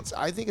 I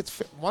think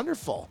it's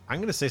wonderful. I'm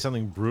going to say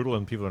something brutal,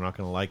 and people are not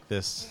going to like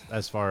this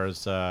as far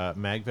as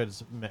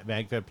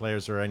MagFed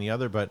players or any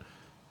other. But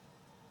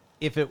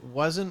if it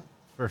wasn't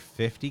for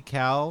 50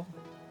 cal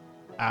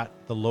at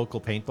the local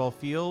paintball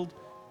field,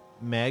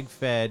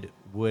 MagFed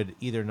would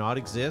either not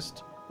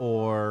exist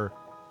or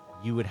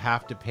you would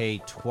have to pay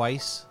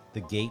twice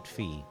the gate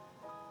fee.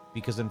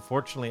 Because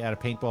unfortunately, at a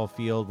paintball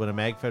field, when a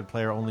MagFed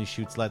player only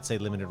shoots, let's say,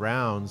 limited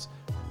rounds,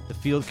 the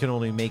field can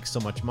only make so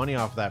much money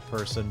off that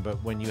person.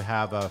 But when you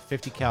have a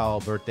 50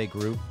 cal birthday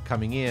group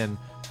coming in,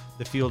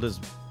 the field is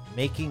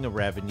making a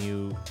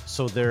revenue,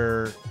 so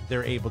they're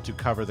able to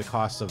cover the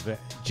costs of it.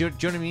 Do you know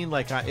what I mean?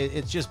 Like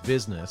it's just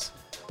business.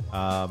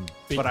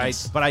 But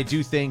I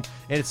do think,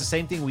 and it's the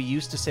same thing we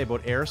used to say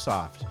about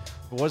airsoft.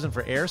 If it wasn't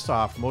for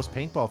airsoft, most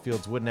paintball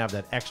fields wouldn't have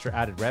that extra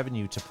added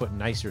revenue to put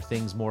nicer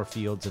things, more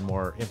fields, and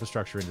more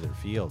infrastructure into their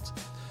fields.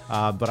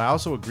 But I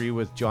also agree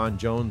with John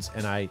Jones,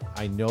 and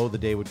I know the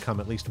day would come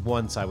at least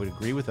once I would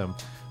agree with him.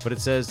 But it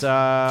says,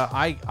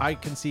 I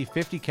can see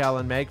 50 cal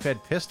and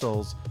MagFed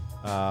pistols,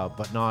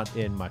 but not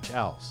in much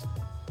else.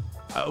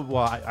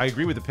 I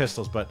agree with the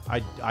pistols, but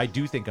I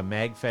do think a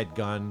MagFed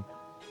gun,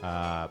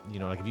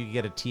 like if you could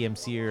get a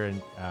TMC or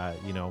an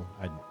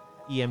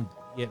EM,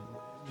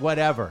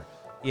 whatever,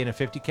 in a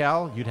 50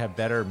 cal, you'd have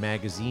better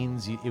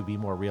magazines. It would be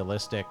more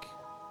realistic.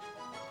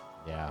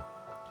 Yeah.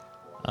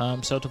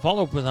 So to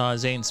follow up with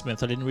Zane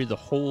Smith, I didn't read the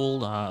whole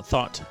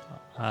thought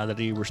that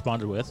he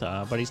responded with,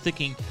 but he's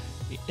thinking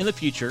in the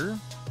future,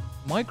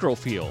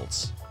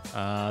 microfields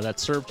that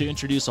serve to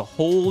introduce a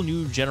whole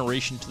new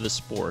generation to the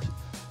sport,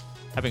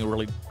 having a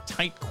really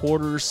tight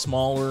quarters,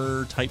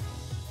 smaller type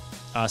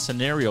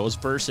scenarios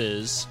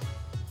versus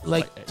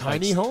like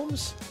tiny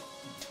homes.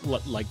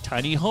 Like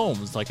tiny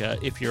homes,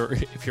 if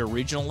your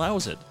region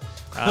allows it.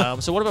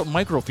 So what about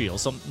microfields?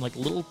 Something like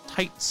little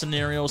tight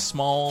scenarios,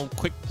 small,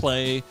 quick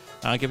play,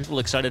 get people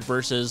excited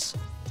versus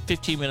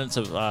 15 minutes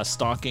of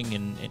stalking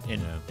and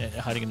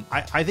hiding.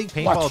 I think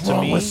paintball What's to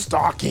wrong me. with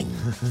stalking,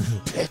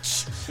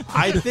 bitch.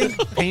 I think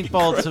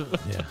paintball to.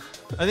 Yeah.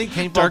 I think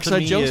paintball Dark to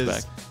Side me Joe's is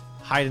back.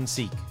 hide and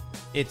seek.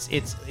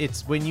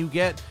 It's when you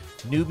get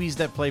newbies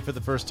that play for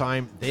the first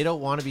time, they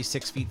don't want to be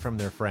 6 feet from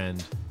their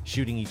friend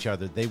shooting each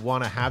other. They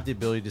want to have the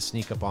ability to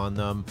sneak up on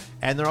them,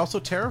 and they're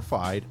also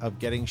terrified of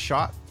getting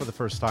shot for the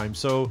first time.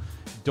 So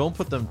don't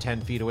put them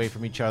 10 feet away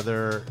from each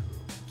other.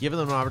 Give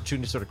them an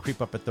opportunity to sort of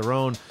creep up at their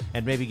own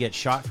and maybe get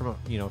shot from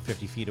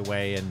 50 feet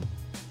away, and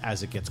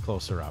as it gets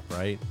closer up,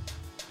 right?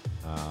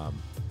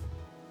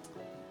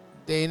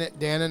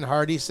 Dan and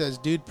Hardy says,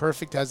 Dude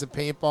Perfect has a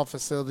paintball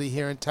facility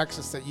here in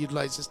Texas that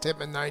utilizes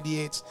Tippmann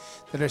 98s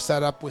that are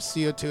set up with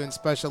CO2 and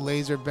special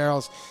laser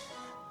barrels.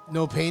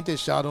 No paint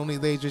is shot, only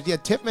lasers. Yeah,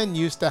 Tippmann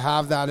used to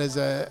have that as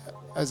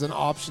an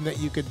option that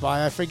you could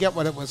buy. I forget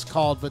what it was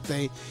called, but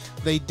they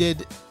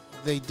did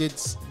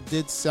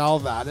sell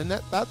that, and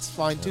that's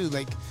fine too,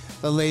 like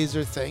the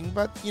laser thing.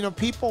 But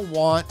people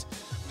want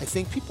the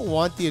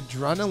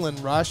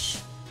adrenaline rush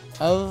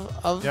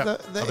of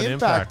Yep, the of an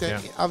impact,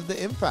 impact, yeah. of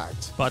the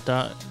impact. But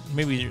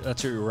maybe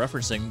that's what you're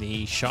referencing,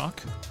 the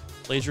shock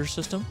laser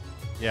system.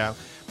 Yeah,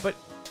 but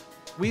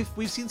we've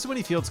seen so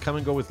many fields come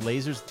and go with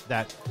lasers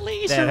that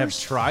Lasers. have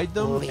tried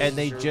them and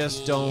they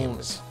just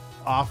don't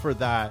offer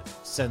that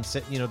sense.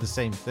 The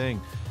same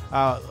thing.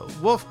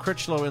 Wolf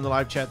Critchlow in the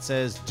live chat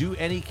says, "Do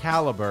any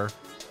caliber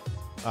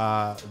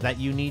that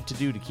you need to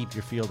do to keep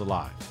your field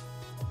alive."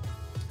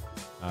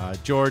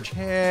 George,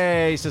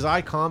 hey, says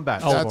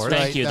iCombat. Oh, That's thank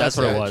right, you. that's That's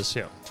what right. it was.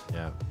 Yeah.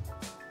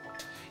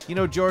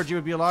 Yeah. George, it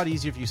would be a lot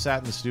easier if you sat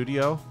in the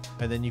studio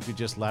and then you could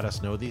just let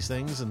us know these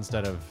things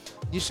instead of.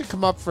 You should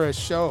come up for a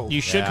show.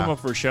 You should Yeah. come up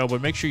for a show,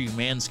 but make sure you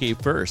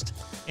manscape first.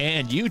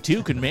 And you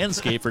too can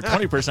manscape for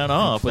 20%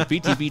 off with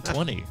BTB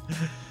 20.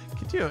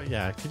 Could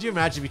you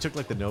imagine if he took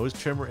like the nose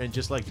trimmer and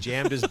just like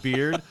jammed his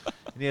beard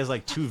and he has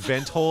like 2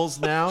 vent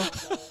holes now?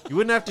 You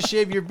wouldn't have to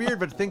shave your beard,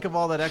 but think of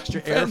all that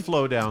extra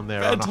airflow down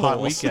there on a hot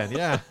holes. weekend.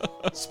 Yeah.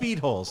 Speed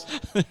holes.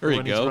 There you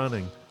when go. he's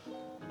running.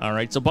 All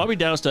right, so Bobby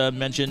Dowsta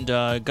mentioned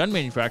gun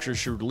manufacturers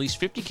should release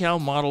 50 cal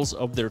models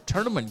of their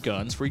tournament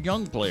guns for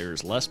young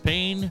players. Less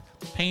paint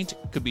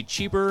could be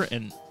cheaper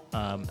and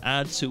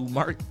add to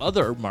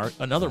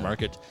another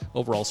market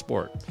overall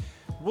sport.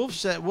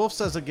 Wolf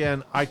says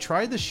again, I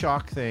tried the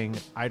shock thing.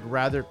 I'd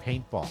rather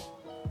paintball.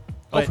 Oh,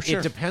 But for sure.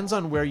 it depends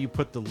on where you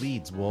put the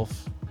leads,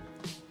 Wolf.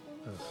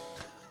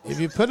 If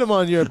you put them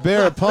on your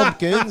bare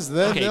pumpkins,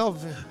 then Okay. they'll.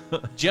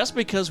 Just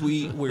because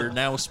we're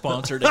now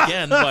sponsored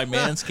again by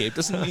Manscaped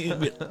doesn't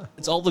mean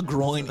it's all the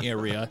groin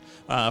area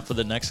for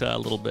the next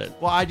little bit.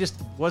 Well, I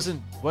just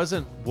wasn't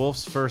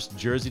Wolf's first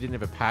jersey didn't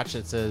have a patch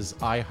that says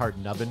I heart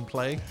nubbin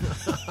play.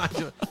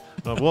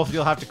 Wolf,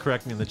 you'll have to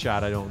correct me in the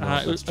chat. I don't know.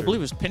 if that's I true. believe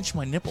it was pinch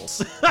my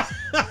nipples.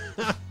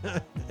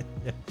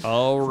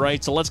 All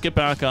right, so let's get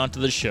back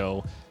onto the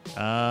show.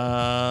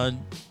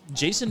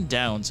 Jason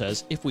Down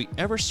says, if we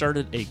ever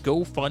started a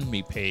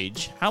GoFundMe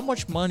page, how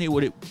much money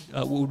would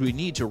we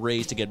need to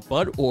raise to get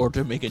Bud Orr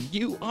to make a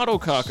new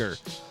autococker?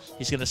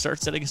 He's going to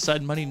start setting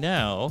aside money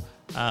now.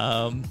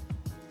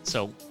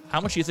 So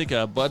how much do you think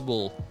Bud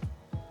will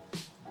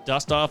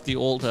dust off the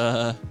old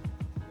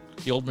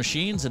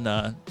machines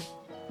and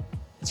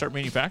start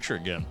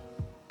manufacturing again?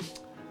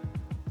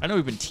 I know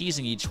we've been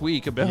teasing each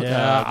week about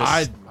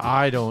this.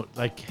 I don't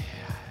like.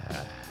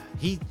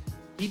 He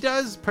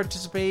does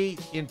participate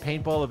in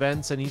paintball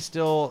events, and he's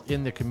still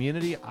in the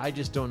community. I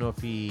just don't know if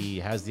he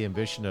has the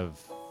ambition of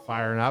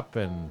firing up.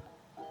 And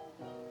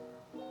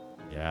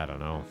I don't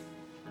know.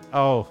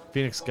 Oh,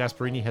 Phoenix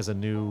Gasparini has a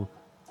new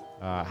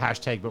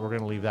hashtag, but we're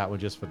going to leave that one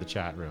just for the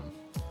chat room.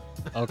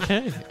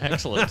 Okay,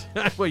 excellent.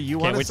 Well, you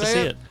Can't want wait to to say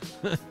see it?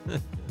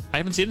 it. I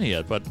haven't seen it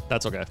yet, but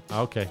that's okay.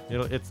 Okay,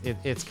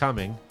 it's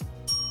coming.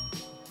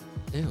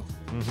 Ew.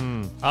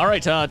 All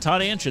right, Todd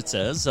Anchett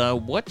says,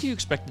 what do you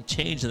expect to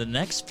change in the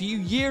next few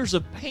years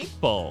of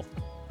paintball?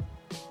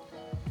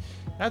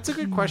 That's a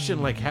good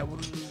question. Like,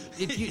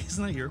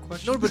 Isn't that your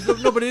question? no,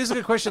 but it is a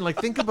good question. Like,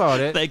 think about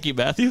it. Thank you,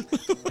 Matthew.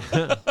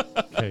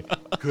 Okay.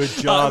 Good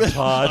job,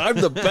 Todd. I'm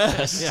the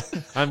best.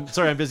 Yeah. I'm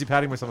sorry, I'm busy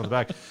patting myself on the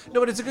back. No,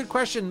 but it's a good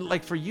question.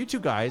 Like, for you two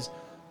guys,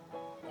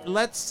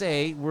 let's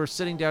say we're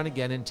sitting down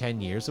again in 10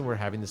 years and we're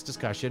having this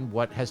discussion.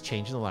 What has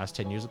changed in the last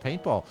 10 years of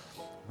paintball?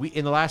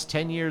 In the last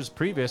 10 years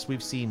previous,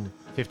 we've seen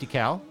 50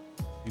 cal.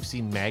 We've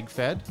seen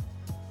MagFed.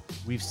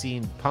 We've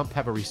seen Pump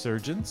have a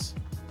resurgence.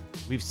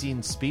 We've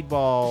seen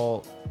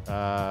Speedball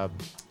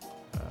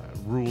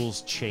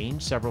rules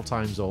change several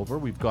times over.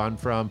 We've gone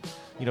from,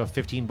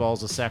 15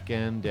 balls a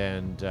second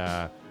and,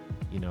 to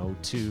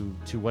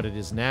what it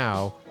is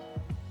now.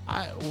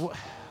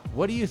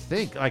 What do you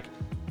think? Like,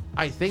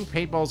 I think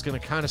paintball is going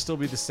to kind of still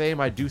be the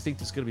same. I do think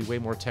there's going to be way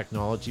more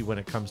technology when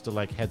it comes to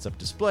like heads-up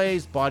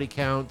displays, body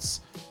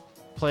counts,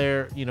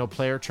 player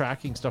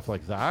tracking, stuff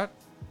like that.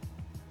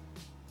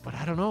 But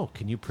I don't know.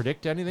 Can you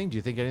predict anything? Do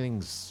you think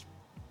anything's...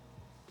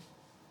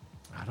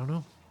 I don't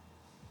know.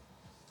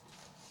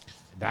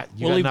 That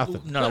you got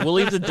nothing. No, we'll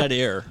leave the dead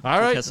air. All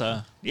right.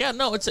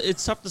 Because,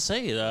 it's tough to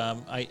say.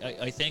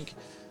 I think,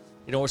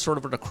 we're sort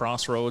of at a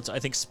crossroads. I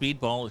think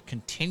Speedball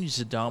continues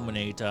to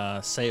dominate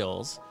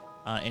sales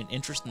and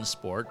interest in the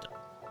sport.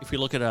 If you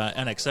look at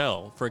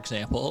NXL, for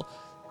example,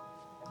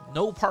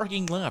 no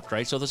parking left,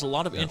 right? So there's a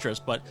lot of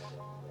interest, but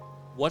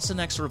what's the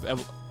next sort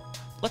of...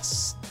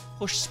 Let's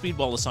push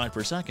Speedball aside for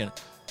a second.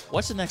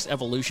 What's the next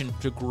evolution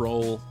to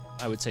grow,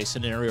 I would say,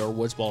 Scenario or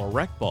Woods Ball or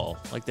Rec Ball?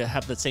 Like, they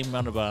have that same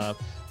amount of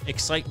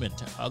excitement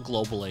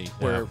globally,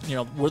 where,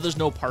 where there's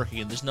no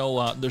parking and there's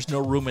no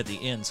room at the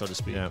inn, so to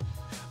speak. Yeah.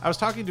 I was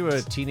talking to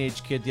a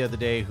teenage kid the other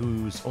day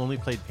who's only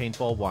played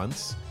paintball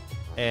once,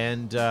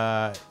 and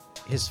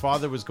his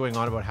father was going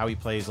on about how he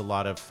plays a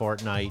lot of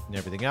Fortnite and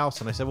everything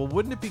else. And I said, well,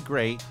 wouldn't it be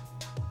great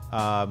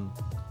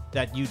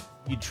that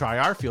you'd try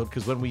our field?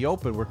 Because when we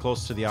open, we're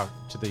close to the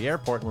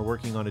airport, and we're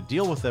working on a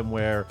deal with them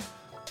where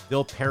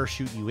they'll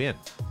parachute you in,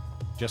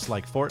 just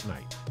like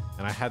Fortnite.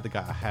 And I had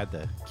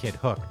the kid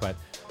hooked, but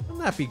wouldn't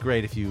that be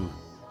great if you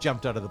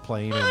jumped out of the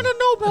plane? I don't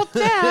know about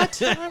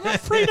that. I'm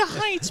afraid of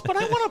heights, but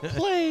I want to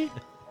play.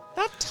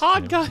 That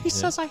Todd guy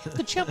says I have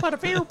to jump out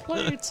of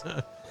airplanes.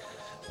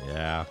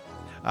 Yeah.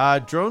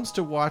 Drones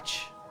to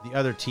watch the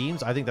other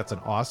teams. I think that's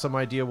an awesome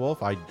idea,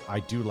 Wolf. I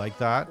do like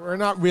that. We're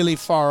not really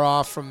far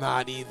off from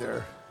that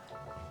either.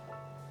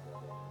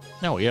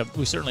 No,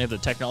 we certainly have the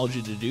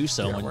technology to do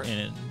so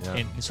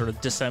and sort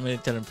of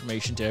disseminate that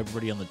information to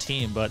everybody on the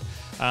team. But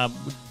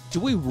do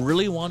we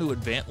really want to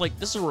advance? Like,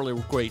 this is a really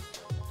great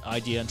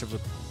idea in terms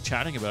of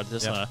chatting about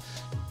this. Yeah.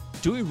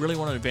 Do we really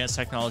want to advance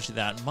technology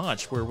that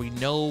much where we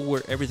know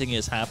where everything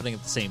is happening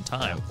at the same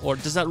time? Yeah. Or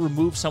does that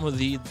remove some of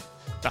the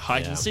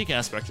hide and seek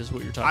aspect is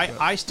what you're talking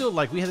about? I still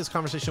like, we had this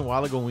conversation a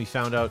while ago when we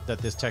found out that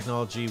this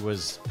technology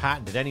was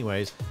patented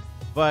anyways,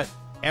 but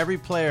every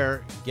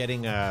player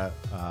getting a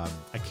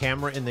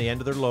camera in the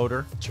end of their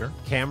loader,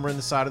 camera in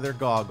the side of their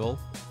goggle,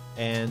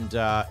 and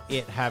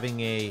it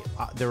having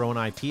their own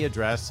IP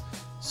address,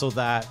 so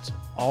that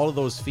all of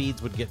those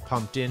feeds would get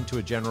pumped into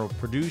a general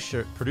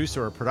producer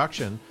or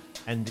production,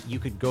 and you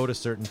could go to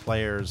certain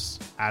players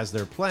as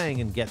they're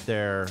playing and get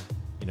their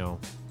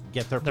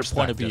perspective.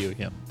 Point of view.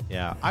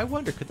 Yeah, I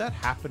wonder, could that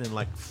happen in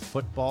like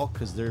football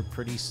because they're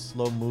pretty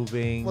slow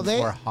moving,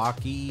 or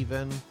hockey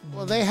even?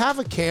 Well, they have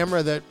a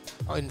camera that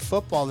in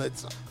football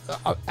that's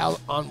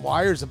on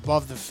wires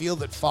above the field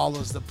that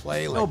follows the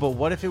play. No, but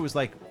what if it was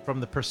like from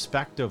the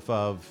perspective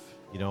of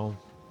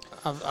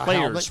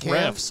players,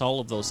 refs, all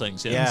of those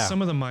things? In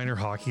some of the minor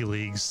hockey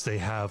leagues, they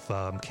have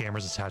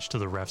cameras attached to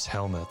the refs'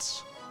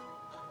 helmets.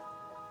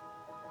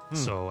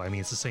 So, I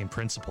mean, it's the same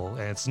principle,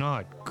 and it's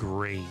not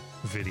great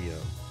video.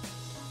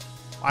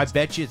 I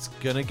bet you it's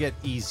gonna get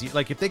easy.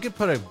 Like, if they could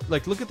put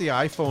look at the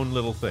iPhone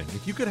little thing.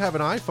 If you could have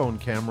an iPhone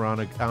camera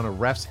on a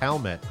ref's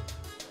helmet,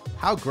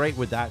 how great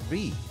would that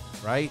be,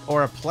 right?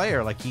 Or a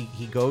player, like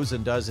he goes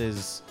and does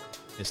his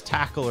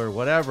tackle or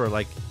whatever.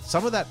 Like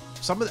some of I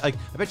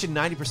bet you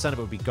 90% of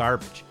it would be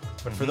garbage.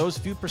 But for those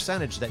few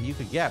percentage that you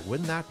could get,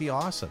 wouldn't that be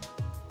awesome?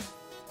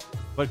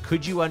 But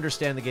could you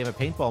understand the game of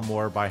paintball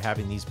more by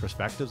having these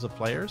perspectives of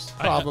players?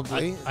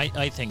 Probably.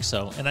 I think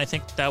so. And I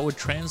think that would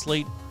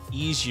translate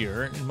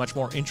easier and much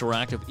more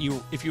interactive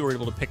if you were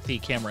able to pick the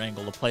camera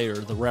angle, the player,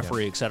 the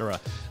referee, etc.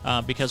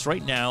 Because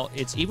right now,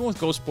 it's even with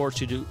Go Sports,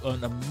 who do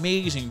an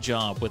amazing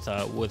job with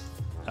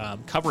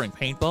covering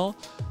paintball.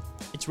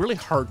 It's really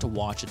hard to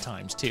watch at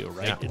times too,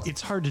 right? Yeah.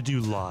 It's hard to do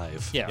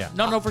live. Yeah.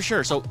 No, for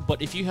sure. So,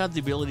 but if you had the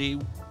ability,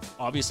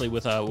 obviously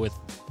with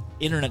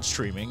internet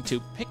streaming, to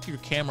pick your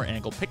camera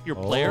angle, pick your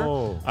player,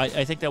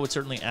 I think that would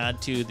certainly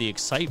add to the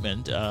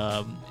excitement,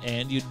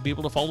 and you'd be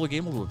able to follow the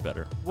game a little bit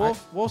better.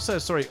 Wolf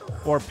says,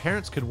 or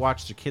parents could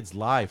watch their kids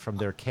live from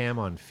their cam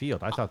on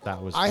field. I thought that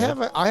was I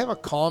have a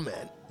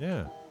comment.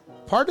 Yeah.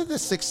 Part of the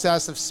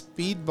success of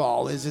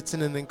speedball is it's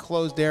in an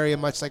enclosed area,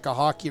 much like a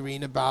hockey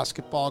arena,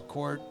 basketball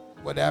court,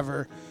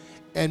 whatever,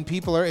 and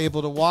people are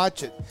able to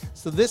watch it.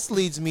 So this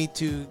leads me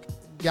to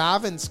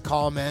Gavin's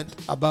comment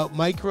about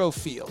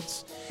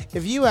microfields.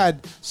 If you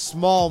had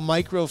small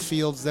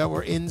microfields that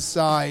were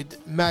inside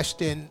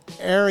meshed in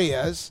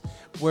areas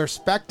where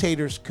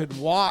spectators could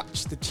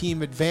watch the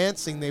team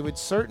advancing, they would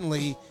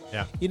certainly,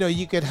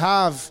 you could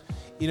have,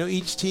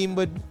 each team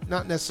would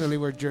not necessarily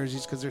wear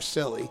jerseys because they're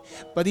silly,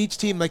 but each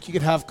team, like you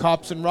could have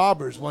cops and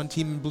robbers, one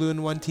team in blue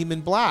and one team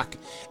in black.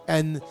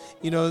 And,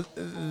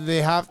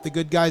 they have the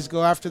good guys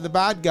go after the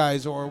bad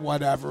guys or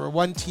whatever, or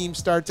one team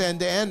starts end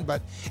to end.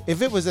 But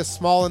if it was a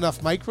small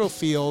enough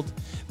microfield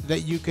that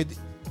you could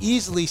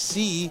easily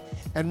see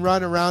and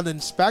run around and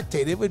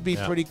spectate, it would be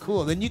pretty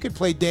cool. Then you could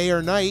play day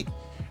or night,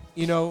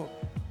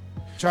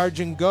 charge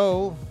and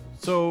go.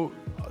 So,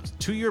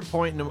 to your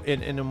point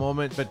in a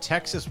moment, but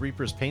Texas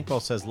Reapers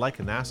Paintball says like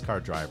a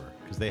NASCAR driver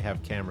because they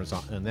have cameras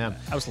on them.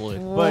 Absolutely.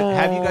 But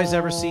have you guys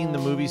ever seen the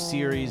movie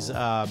series?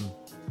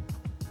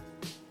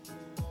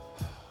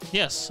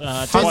 Yes,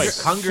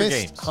 twice. Hunger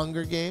Games.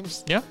 Hunger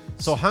Games. Yeah.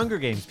 So Hunger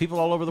Games, people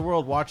all over the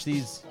world watch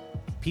these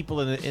people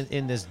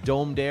in this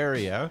domed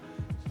area,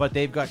 but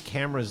they've got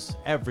cameras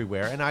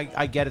everywhere. And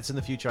I get it's in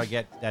the future. I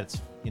get that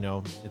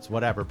it's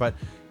whatever, but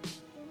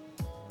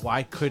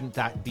why couldn't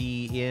that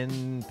be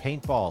in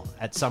paintball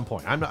at some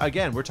point?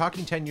 We're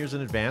talking 10 years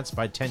in advance.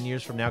 By 10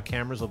 years from now,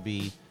 cameras will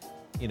be,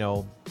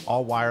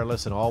 all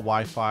wireless and all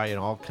Wi-Fi and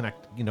all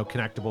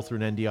connectable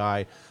through an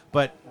NDI.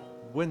 But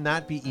wouldn't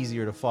that be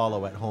easier to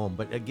follow at home?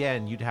 But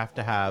again, you'd have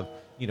to have,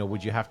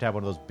 would you have to have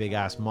one of those big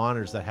ass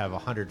monitors that have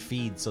 100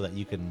 feeds so that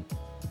you can,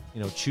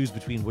 choose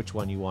between which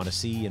one you want to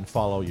see and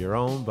follow your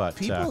own? But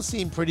people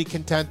seem pretty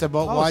content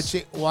about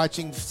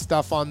watching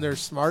stuff on their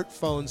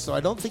smartphones, so I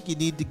don't think you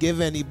need to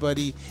give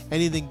anybody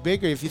anything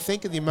bigger. If you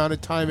think of the amount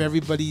of time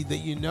everybody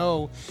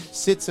that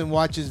sits and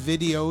watches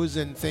videos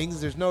and things,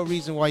 there's no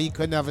reason why you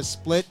couldn't have a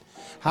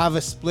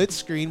split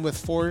screen with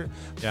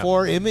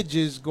four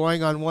images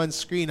going on one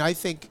screen. I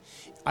think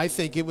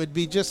it would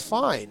be just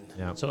fine.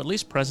 Yeah. So at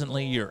least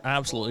presently, you're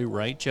absolutely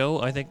right,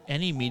 Joe. I think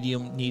any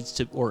medium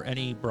or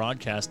any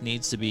broadcast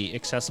needs to be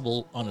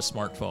accessible on a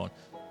smartphone,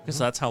 because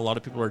that's how a lot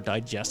of people are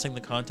digesting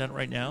the content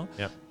right now.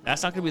 Yep.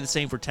 That's not going to be the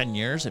same for 10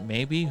 years. It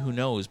may be, who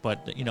knows?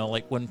 But,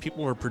 like when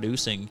people are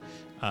producing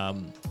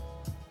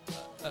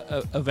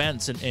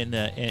events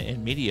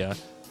in media,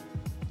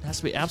 has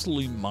to be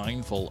absolutely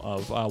mindful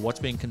of what's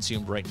being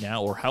consumed right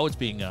now or how it's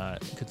being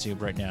consumed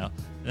right now.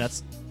 And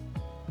that's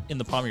in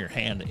the palm of your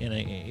hand in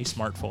a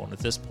smartphone at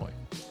this point.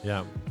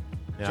 Yeah.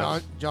 Yeah.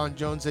 John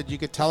Jones said you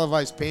could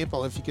televise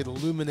paintball if you could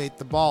illuminate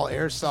the ball.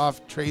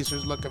 Airsoft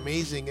tracers look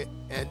amazing,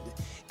 and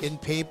in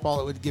paintball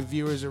it would give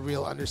viewers a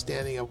real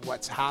understanding of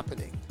what's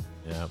happening.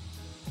 Yeah.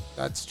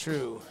 That's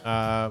true.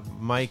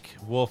 Mike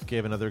Wolf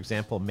gave another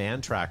example,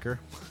 Man Tracker.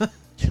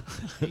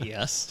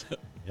 Yes.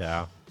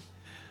 Yeah.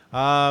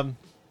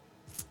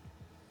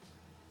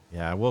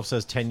 Yeah, Wolf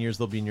says 10 years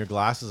they'll be in your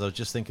glasses. I was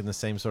just thinking the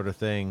same sort of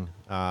thing.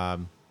 Yeah,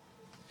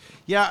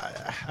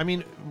 I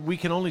mean, we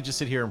can only just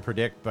sit here and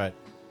predict, but,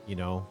 you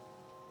know.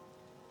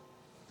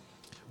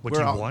 What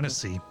do you want to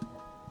see?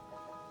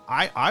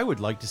 I would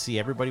like to see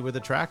everybody with a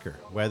tracker,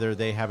 whether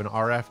they have an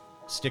RF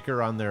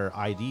sticker on their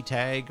ID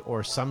tag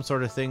or some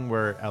sort of thing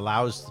where it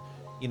allows,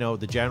 you know,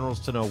 the generals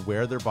to know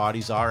where their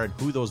bodies are and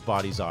who those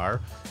bodies are.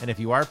 And if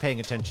you are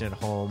paying attention at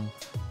home,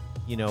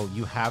 you know,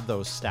 you have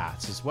those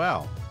stats as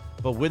well.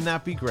 But wouldn't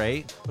that be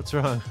great? What's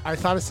wrong? I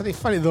thought it's something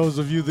funny. Those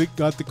of you that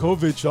got the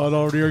COVID shot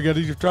already are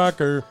getting your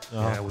tracker.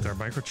 Yeah, with our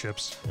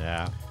microchips.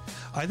 Yeah.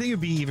 I think it'd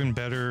be even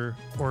better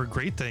or a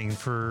great thing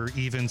for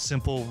even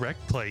simple rec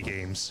play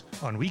games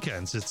on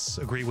weekends. It's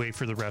a great way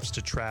for the refs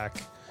to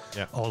track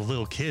all the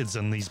little kids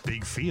on these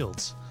big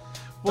fields.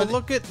 Well,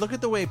 look at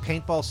the way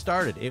paintball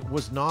started. It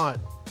was not,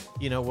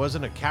 you know, it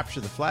wasn't a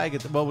capture the flag.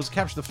 It was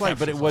capture the flag,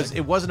 but it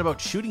wasn't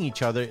about shooting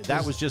each other.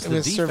 That was just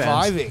the defense.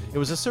 Surviving. It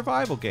was a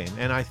survival game,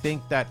 and I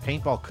think that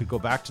paintball could go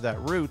back to that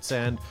roots.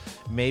 And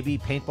maybe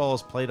paintball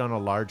is played on a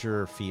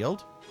larger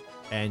field,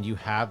 and you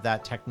have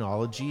that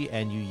technology,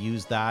 and you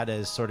use that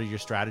as sort of your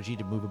strategy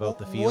to move about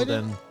the field.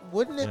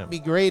 Wouldn't it be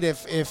great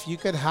if you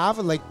could have,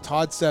 like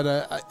Todd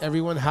said,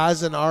 everyone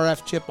has an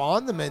RF chip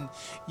on them, and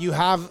you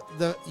have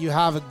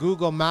a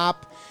Google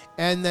map,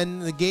 and then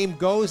the game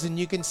goes, and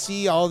you can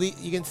see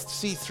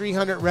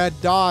 300 red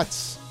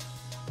dots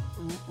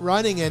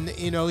running, and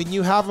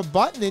you have a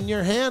button in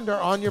your hand or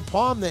on your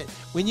palm that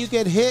when you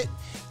get hit,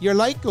 your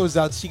light goes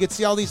out, so you can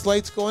see all these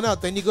lights going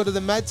out. Then you go to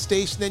the med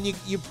station, then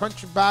you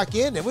punch it back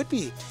in. It'd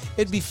be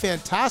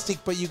fantastic,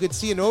 but you could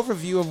see an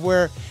overview of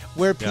where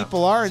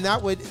people are, and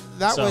that would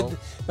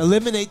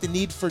eliminate the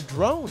need for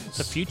drones.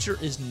 The future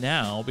is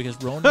now, because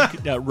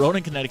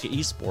Ronan Connecticut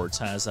Esports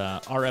has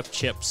RF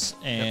chips,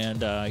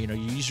 and you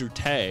use your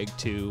tag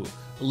to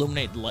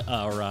illuminate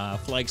our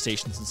flag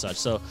stations and such.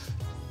 So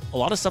a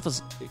lot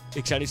of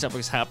exciting stuff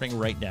is happening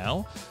right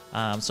now.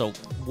 So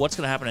what's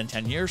going to happen in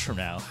 10 years from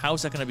now? How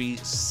is that going to be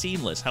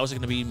seamless? How is it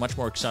going to be much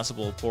more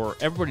accessible for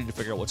everybody to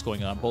figure out what's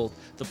going on, both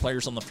the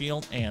players on the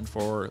field and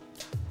for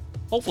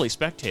hopefully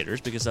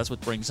spectators, because that's what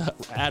brings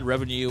ad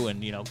revenue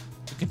and,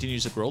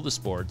 continues to grow the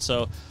sport.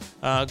 So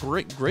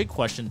great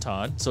question,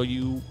 Todd. So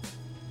you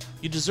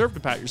deserve to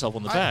pat yourself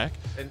on the back.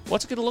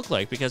 What's it going to look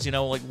like? Because,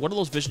 what are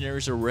those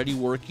visionaries already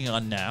working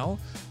on now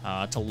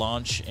to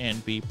launch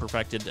and be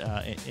perfected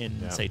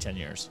in say, 10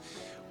 years?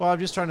 Well, I'm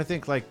just trying to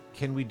think,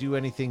 can we do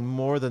anything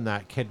more than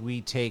that? Could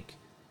we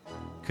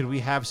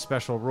have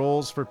special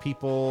roles for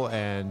people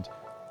and,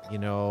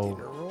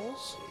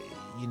 roles?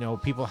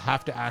 People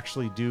have to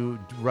actually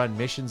run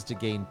missions to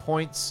gain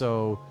points.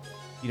 So,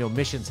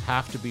 missions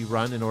have to be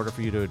run in order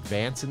for you to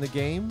advance in the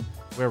game,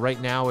 where right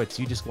now it's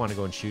you just want to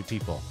go and shoot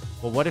people.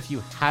 Well, what if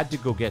you had to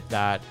go get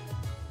that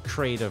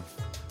crate of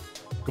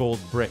gold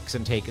bricks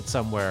and take it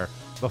somewhere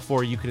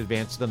before you could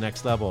advance to the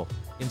next level,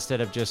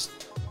 instead of just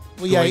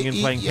going and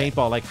playing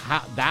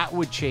paintball? That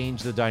would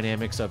change the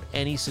dynamics of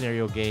any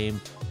scenario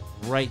game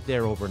right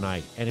there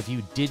overnight. And if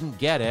you didn't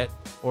get it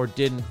or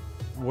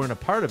weren't a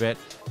part of it,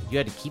 you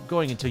had to keep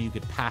going until you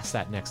could pass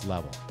that next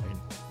level.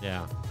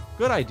 Yeah.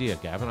 Good idea,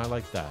 Gavin. I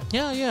like that.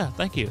 Yeah.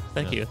 Thank you.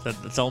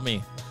 That's all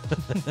me.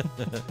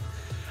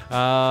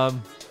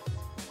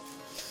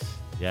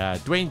 Yeah.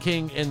 Dwayne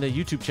King in the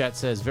YouTube chat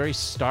says, very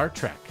Star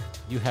Trek.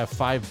 You have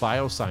 5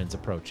 biosigns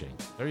approaching.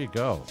 There you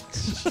go.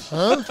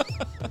 Huh?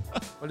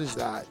 What is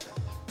that?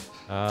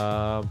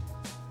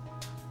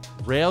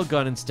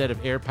 Railgun instead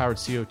of air-powered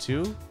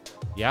CO2.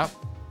 Yep.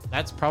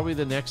 That's probably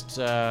the next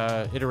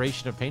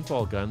iteration of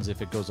paintball guns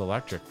if it goes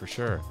electric, for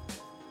sure.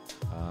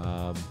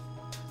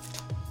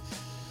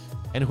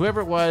 And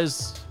whoever it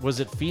was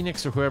it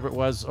Phoenix or whoever it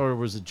was, or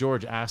was it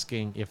George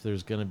asking if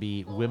there's going to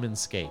be Women's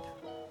Skate?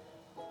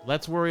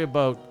 Let's worry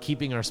about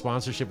keeping our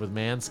sponsorship with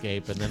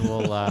Manscaped, and then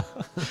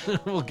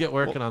we'll get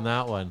working on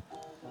that one.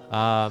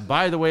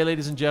 By the way,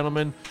 ladies and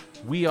gentlemen,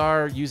 we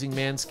are using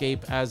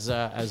Manscaped as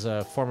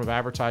a form of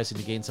advertising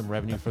to gain some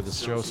revenue for this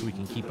show, so we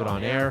can keep it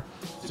on air.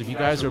 So if you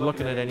guys are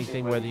looking at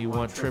anything, whether you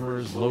want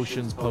trimmers,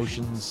 lotions,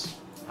 potions,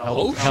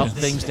 help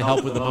things to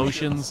help with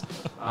emotions,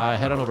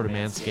 head on over to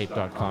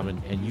manscaped.com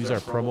and use our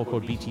promo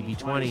code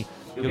BTB20.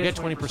 You'll get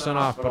 20%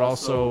 off, but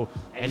also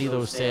any of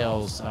those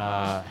sales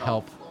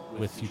help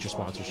with future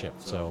sponsorship.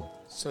 So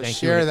So Thank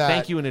share you. that.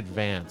 Thank you in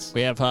advance.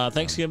 We have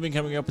Thanksgiving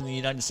coming up in the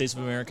United States of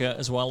America,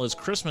 as well as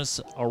Christmas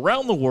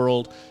around the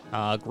world.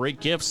 Great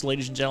gifts,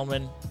 ladies and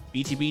gentlemen.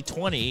 BTB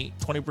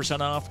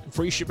 20% off,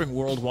 free shipping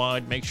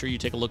worldwide. Make sure you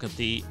take a look at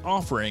the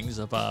offerings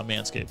of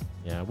Manscaped.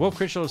 Yeah, Wolf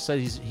Critchlow said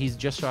he's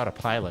just shot a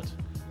pilot.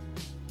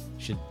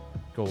 Should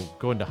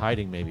go into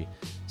hiding maybe.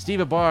 Steve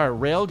Abar,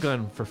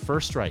 railgun for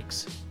first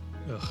strikes.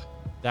 Ugh.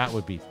 That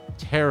would be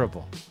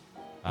terrible.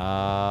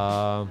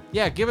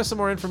 Yeah, give us some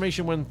more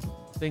information when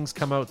things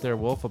come out there,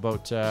 Wolf,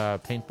 about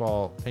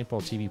paintball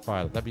TV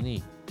pilot. That'd be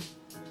neat.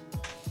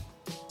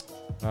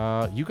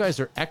 You guys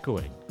are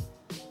echoing.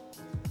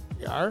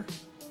 We are?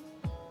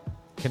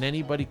 Can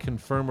anybody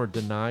confirm or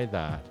deny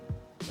that?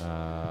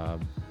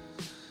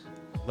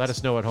 Let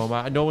us know at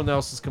home. No one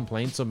else has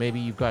complained, so maybe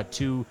you've got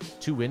two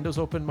windows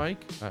open,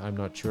 Mike. I'm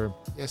not sure.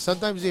 Yeah,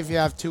 sometimes if you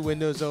have two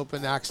windows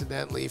open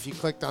accidentally, if you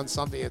clicked on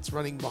something, it's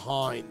running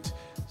behind.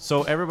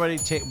 So everybody,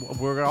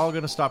 we're all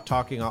going to stop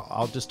talking.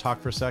 I'll just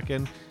talk for a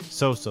second.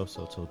 So.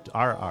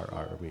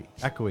 Are we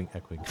echoing?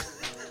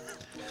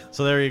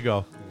 So there you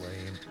go.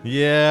 Lame.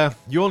 Yeah,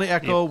 you only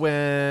echo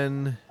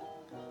when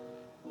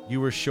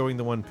you were showing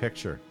the one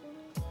picture.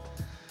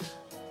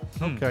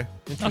 Okay,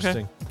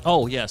 interesting. Okay.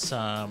 Oh, yes.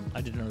 I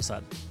didn't notice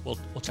that. We'll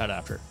chat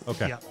after.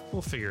 Okay. Yeah,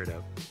 we'll figure it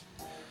out.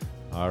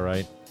 All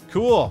right.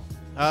 Cool.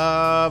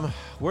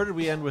 Where did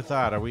we end with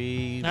that? Are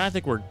we? I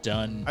think we're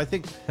done. I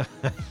think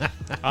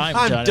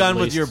I'm done at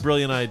with least. your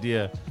brilliant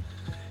idea.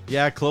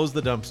 Yeah, close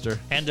the dumpster.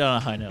 And on a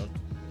high note.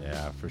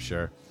 Yeah, for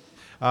sure.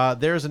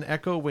 There's an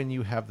echo when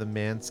you have the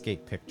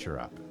Manscaped picture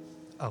up.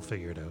 I'll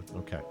figure it out.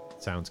 Okay,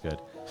 sounds good.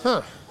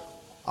 Huh.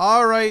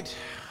 All right.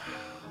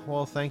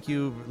 Well, thank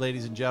you,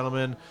 ladies and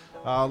gentlemen.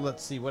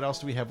 Let's see. What else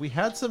do we have? We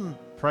had some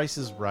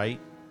prices right.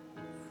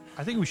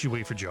 I think we should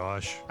wait for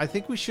Josh. I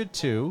think we should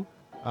too.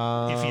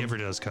 If he ever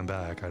does come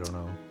back, I don't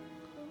know.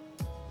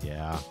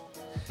 Yeah.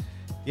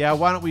 Yeah,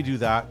 why don't we do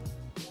that?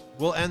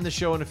 We'll end the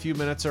show in a few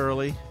minutes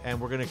early,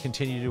 and we're going to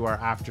continue to do our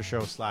after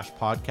show /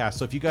 podcast.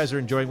 So if you guys are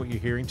enjoying what you're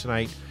hearing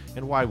tonight,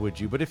 and why would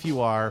you? But if you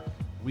are,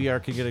 we are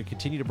going to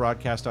continue to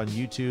broadcast on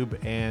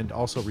YouTube and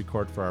also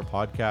record for our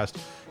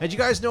podcast. And you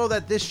guys know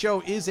that this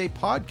show is a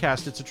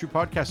podcast. It's a true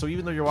podcast. So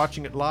even though you're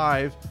watching it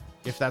live,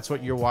 if that's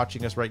what you're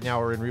watching us right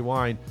now or in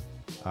Rewind,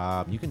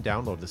 you can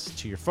download this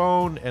to your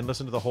phone and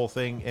listen to the whole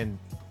thing and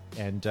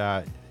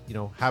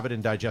have it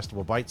in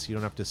digestible bites. So you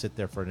don't have to sit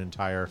there for an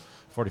entire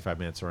 45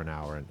 minutes or an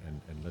hour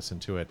and listen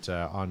to it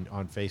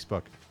on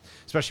Facebook,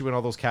 especially when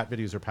all those cat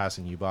videos are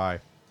passing you by.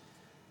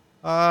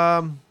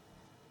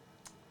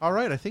 All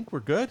right, I think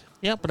we're good.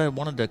 Yeah, but I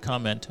wanted to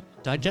comment.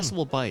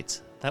 Digestible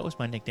bites. That was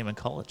my nickname in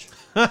college.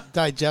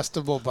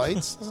 Digestible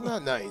bites? Isn't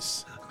that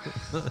nice?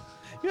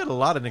 You had a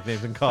lot of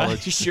nicknames in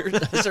college. I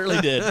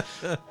certainly did.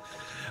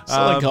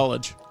 Still in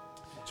college.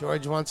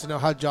 George wants to know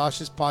how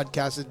Josh's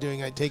podcast is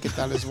doing. I take it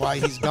that is why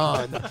he's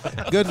gone.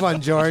 Good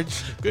one,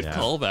 George. Good Yeah.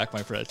 callback,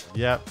 my friend.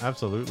 Yeah,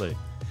 absolutely.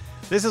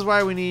 This is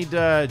why we need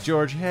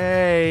George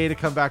Hay to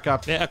come back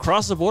up. Yeah,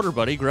 across the border,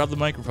 buddy. Grab the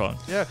microphone.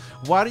 Yeah.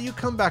 Why don't you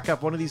come back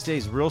up one of these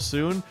days real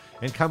soon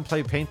and come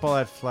play paintball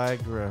at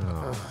Flag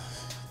Ground?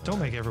 Don't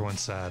make everyone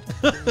sad.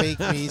 Make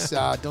me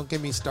sad. Don't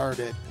get me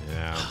started.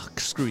 Yeah.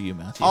 Screw you,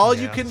 Matthew. All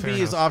you Yeah, can fair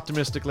be is enough.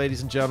 optimistic,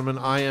 ladies and gentlemen.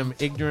 I am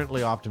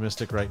ignorantly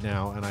optimistic right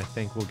now, and I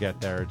think we'll get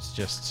there. It's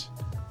just,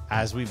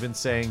 as we've been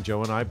saying,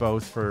 Joe and I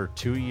both, for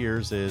 2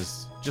 years,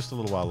 is just a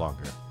little while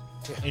longer.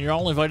 And you're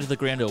all invited to the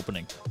grand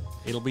opening.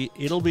 It'll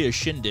be a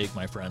shindig,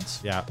 my friends.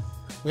 Yeah.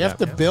 We have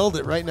to build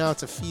it. Right now,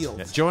 it's a field.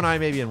 Yeah, Joe and I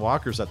may be in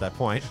walkers at that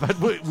point, but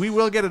we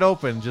will get it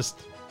open.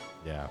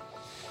 Yeah.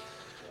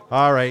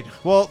 All right.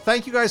 Well,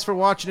 thank you guys for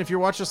watching. If you're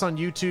watching us on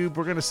YouTube,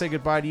 we're going to say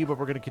goodbye to you, but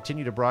we're going to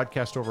continue to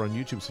broadcast over on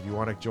YouTube. So if you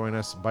want to join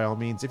us, by all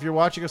means. If you're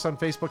watching us on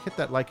Facebook, hit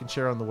that like and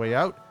share on the way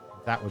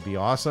out. That would be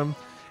awesome.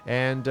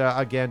 And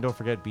again, don't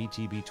forget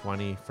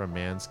BTB20 from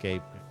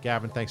Manscaped.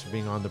 Gavin, thanks for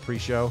being on the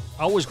pre-show.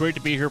 Always great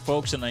to be here,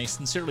 folks, and I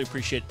sincerely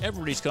appreciate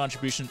everybody's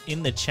contribution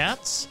in the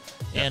chats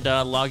and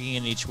logging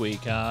in each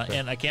week.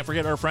 And I can't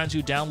forget our friends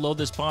who download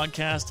this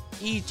podcast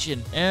each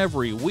and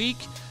every week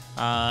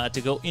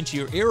to go into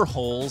your ear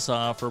holes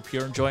for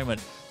pure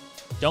enjoyment.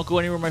 Don't go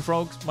anywhere, my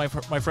folks, my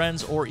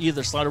friends, or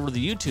either slide over to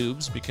the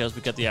YouTubes because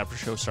we got the after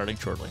show starting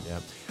shortly. Yeah.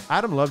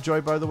 Adam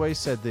Lovejoy, by the way,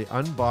 said the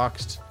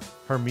unboxed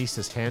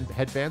Hermesis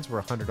headbands were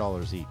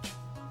 $100 each.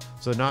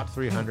 So not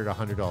 $300,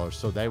 $100.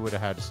 So they would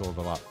have had to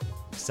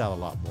sell a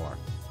lot more.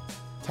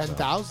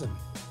 10,000.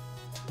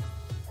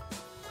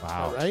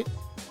 Wow. All right?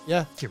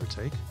 Yeah. Give or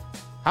take.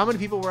 How many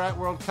people were at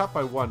World Cup,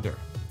 I wonder?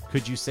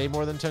 Could you say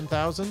more than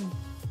 10,000?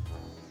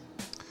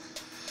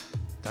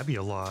 That'd be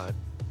a lot.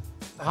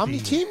 How many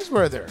teams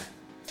were there?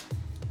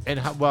 And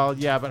but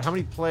how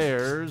many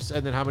players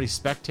and then how many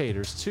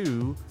spectators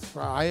too?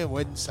 Well, I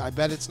wouldn't. I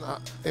bet it's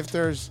not. If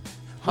there's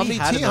how We many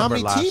had a number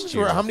last teams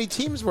year. were? How many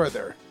teams were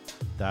there?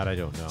 That I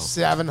don't know.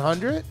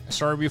 700.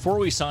 Sorry, before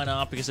we sign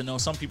off, because I know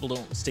some people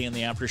don't stay in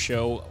the after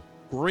show.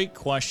 Great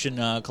question,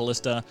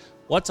 Callista.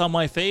 What's on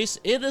my face?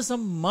 It is a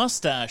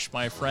mustache,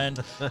 my friend,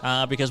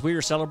 because we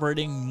are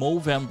celebrating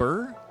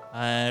Movember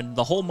And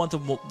the whole month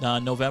of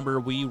November,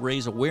 we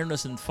raise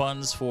awareness and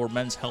funds for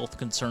men's health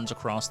concerns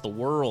across the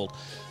world.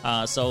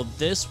 So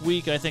this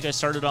week, I think I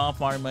started off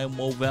my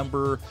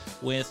November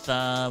with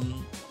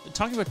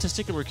talking about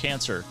testicular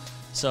cancer.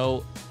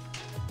 So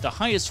the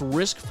highest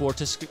risk for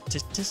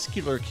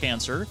testicular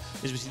cancer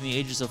is between the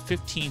ages of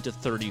 15 to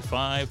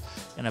 35,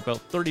 and about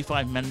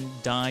 35 men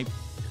die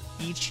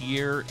each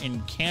year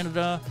in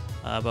Canada.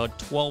 About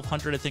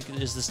 1,200, I think,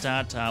 is the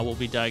stat, will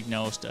be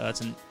diagnosed. It's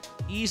an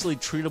easily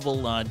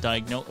treatable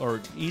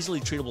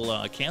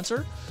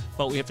cancer,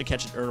 but we have to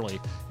catch it early.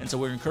 And so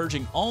we're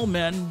encouraging all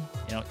men,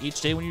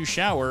 each day when you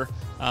shower,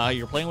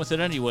 you're playing with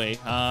it anyway,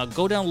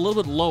 go down a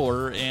little bit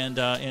lower and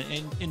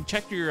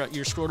check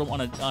your scrotum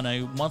on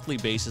a monthly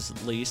basis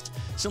at least,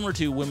 similar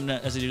to women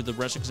as they do the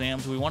breast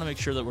exams. We want to make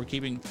sure that we're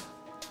keeping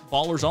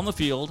ballers on the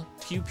field,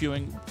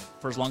 pew-pewing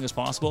for as long as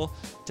possible.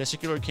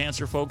 Testicular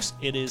cancer, folks,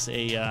 it is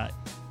a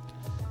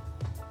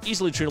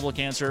easily treatable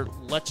cancer.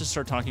 Let's just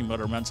start talking about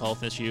our mental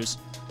health issues.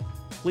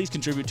 Please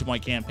contribute to my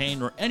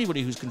campaign, or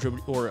anybody who's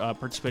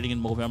participating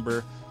in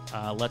Movember.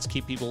 Let's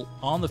keep people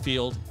on the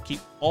field,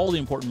 keep all the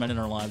important men in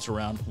our lives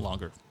around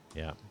longer.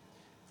 Yeah.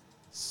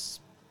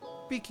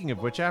 Speaking of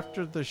which,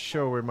 after the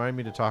show, remind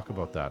me to talk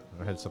about that.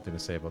 I had something to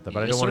say about that,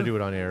 but I don't want to do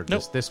it on air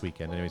this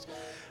weekend. Anyways.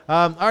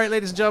 All right,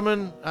 ladies and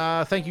gentlemen,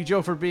 thank you,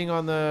 Joe, for being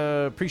on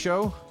the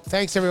pre-show.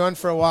 Thanks, everyone,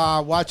 for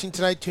watching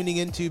tonight, tuning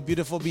into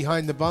Beautiful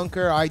Behind the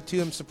Bunker. I, too,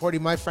 am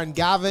supporting my friend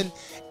Gavin,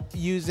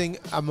 having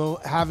a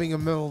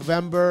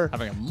Movember.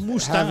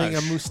 Having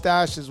a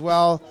mustache as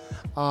well.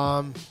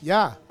 I'm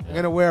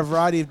going to wear a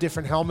variety of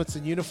different helmets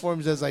and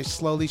uniforms as I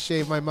slowly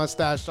shave my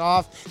mustache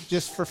off,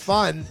 just for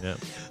fun. Yeah.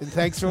 And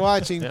thanks for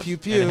watching. Pew,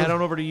 pew. And head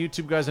on over to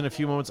YouTube, guys, in a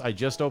few moments. I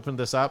just opened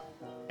this up,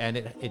 and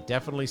it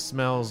definitely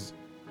smells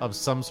of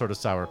some sort of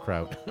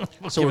sauerkraut.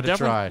 So we're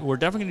definitely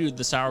going to do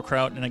the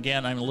sauerkraut. And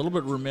again, I'm a little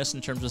bit remiss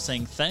in terms of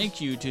saying thank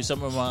you to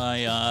some of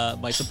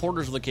my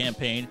supporters of the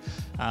campaign.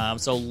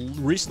 So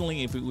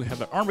recently, if we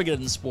have an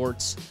Armageddon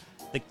Sports,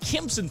 the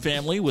Kimson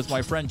family, with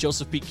my friend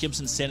Joseph Pete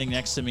Kimson standing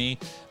next to me,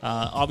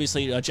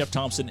 obviously Jeff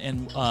Thompson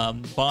and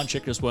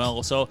Bonchick as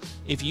well. So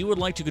if you would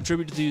like to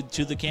contribute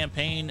to the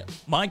campaign,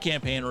 my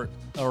campaign,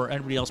 or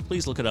anybody else,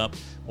 please look it up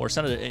or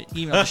send an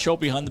email to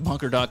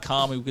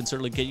showbehindthebunker.com, and we can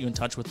certainly get you in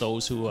touch with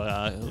those who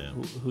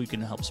you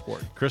can help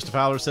support. Krista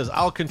Fowler says,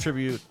 I'll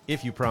contribute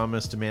if you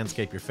promise to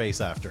manscape your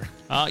face after.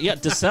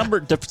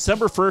 December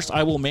 1st,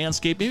 I will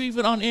manscape, maybe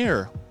even on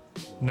air.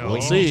 No,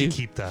 we'll see.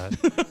 Keep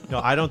that. No,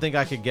 I don't think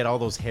I could get all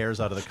those hairs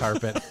out of the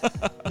carpet.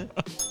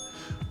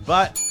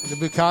 But the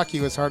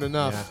bukkake was hard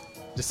enough. Yeah.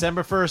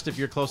 December 1st, if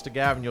you're close to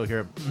Gavin, you'll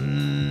hear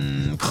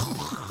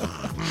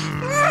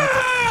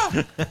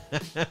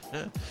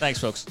Thanks,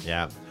 folks.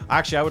 Yeah.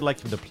 Actually, I would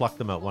like him to pluck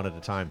them out one at a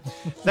time.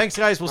 Thanks,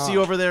 guys. We'll see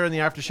you over there in the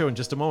after show in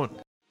just a moment.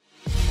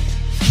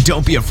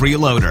 Don't be a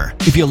freeloader.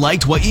 If you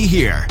liked what you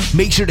hear,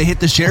 make sure to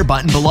hit the share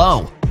button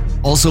below.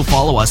 Also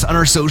follow us on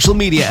our social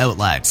media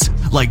outlets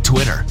like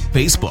Twitter,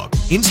 Facebook,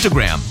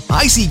 Instagram,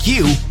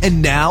 ICQ,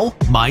 and now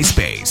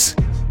MySpace.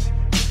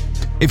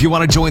 If you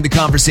want to join the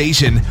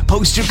conversation,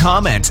 post your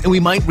comments and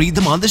we might read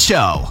them on the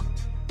show.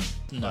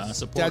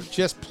 Support. That's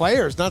just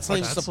players, not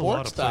saying That's support a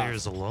lot stuff. of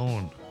players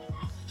alone.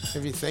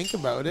 If you think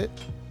about it.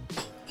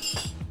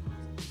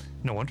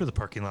 No wonder the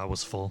parking lot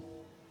was full.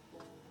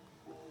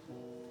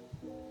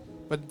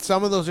 But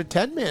some of those are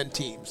 10-man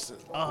teams.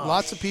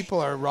 Lots of people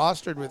are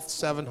rostered with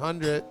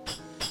 700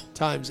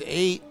 times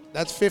 8.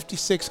 That's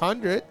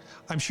 5,600.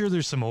 I'm sure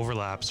there's some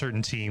overlap.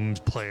 Certain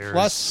teams, players.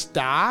 Plus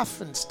staff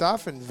and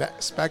stuff and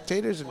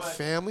spectators and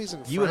families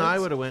and friends. You and I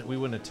would have went. We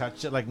wouldn't have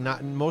touched it. Like,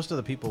 not most of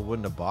the people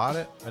wouldn't have bought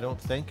it. I don't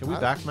think. Are we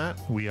back, Matt?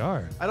 We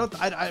are.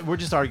 We're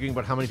just arguing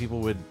about how many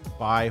people would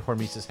buy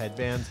Hormesis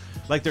headbands.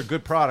 Like, they're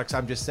good products.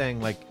 I'm just saying,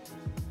 like,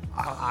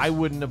 I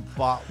wouldn't have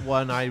bought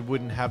one. I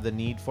wouldn't have the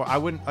need for. I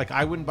wouldn't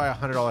buy a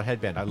 $100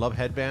 headband. I love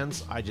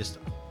headbands. I just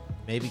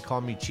maybe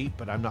call me cheap,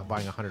 but I'm not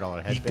buying a $100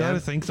 headband. You got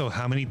to think though,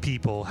 how many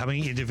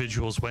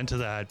individuals went to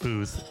that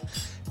booth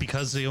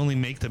because they only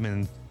make them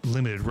in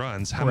limited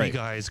runs. How many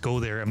guys go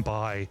there and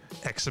buy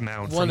X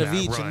amount one from of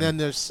that each, run? and then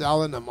they're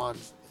selling them on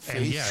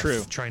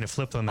Facebook. Trying to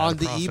flip them on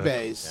the profit.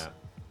 eBays.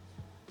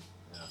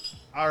 Yeah.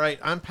 All right,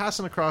 I'm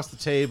passing across the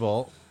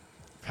table.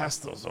 Pass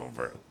those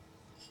over.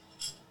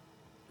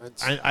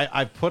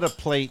 I put a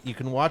plate. You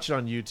can watch it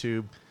on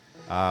YouTube,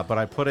 but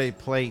I put a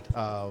plate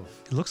of.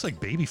 It looks like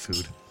baby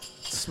food.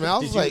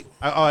 Smells like.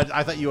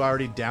 I thought you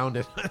already downed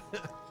it.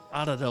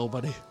 I don't know,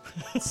 buddy.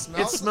 It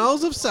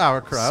smells of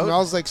sauerkraut.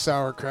 Smells like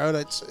sauerkraut.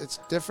 It's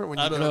different when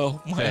you. I don't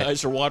know. My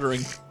eyes are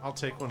watering. I'll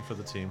take one for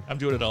the team. I'm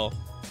doing it all.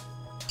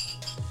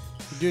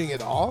 You're doing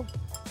it all?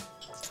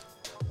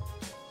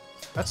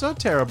 That's not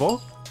terrible.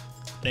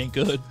 Ain't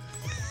good.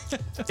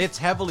 It's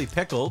heavily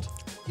pickled.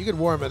 You could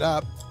warm it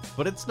up.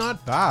 But it's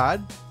not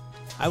bad.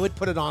 I would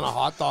put it on a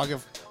hot dog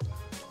if.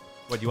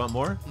 What, you want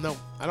more? No,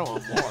 I don't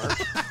want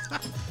more.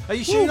 Are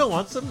you sure you don't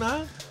want some,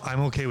 Matt?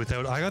 I'm okay with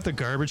that. I got the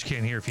garbage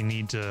can here if you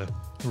need to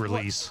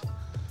release.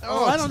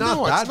 Oh, I it's don't not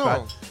know. that It's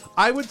bad. no.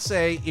 I would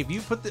say if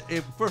you put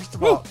first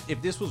of all, if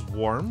this was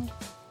warmed,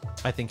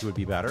 I think it would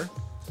be better.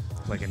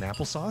 Like an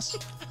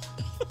applesauce?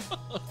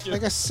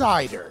 Like a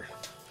cider.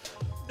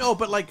 No,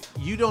 but like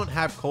you don't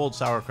have cold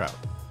sauerkraut,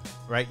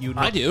 right?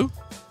 I do.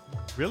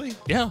 Really?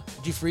 Yeah,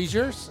 Did you freeze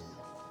yours?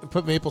 And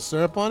put maple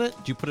syrup on it?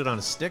 Do you put it on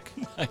a stick?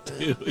 I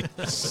do.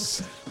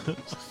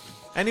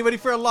 Anybody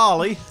for a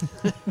lolly?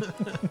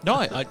 No,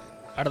 I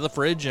out of the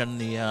fridge and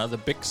the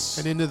Bix.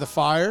 And into the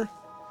fire?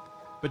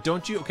 But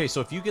don't you? Okay, so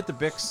if you get the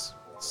Bix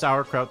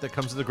sauerkraut that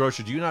comes to the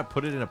grocery, do you not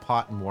put it in a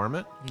pot and warm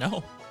it?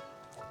 No.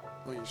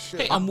 Well, you should.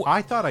 Hey,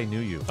 I thought I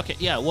knew you. okay,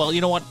 yeah. Well, you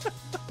know what?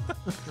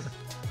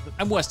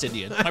 I'm West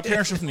Indian. My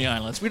parents are from the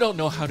islands. We don't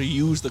know how to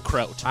use the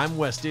kraut. I'm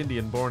West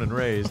Indian, born and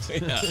raised.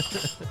 Yeah.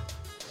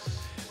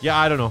 Yeah,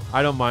 I don't know.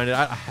 I don't mind it.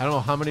 I don't know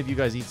how many of you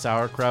guys eat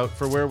sauerkraut.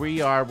 For where we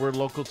are, we're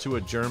local to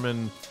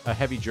a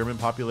heavy German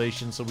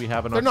population, so we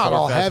have an They're not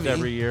all Oktoberfest heavy.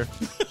 every year.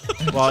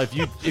 Well,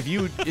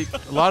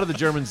 a lot of the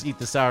Germans eat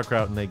the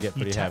sauerkraut and they get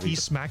pretty heavy. You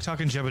smack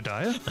talking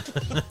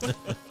Jebediah?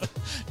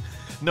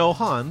 No,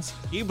 Hans.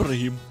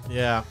 Ibrahim.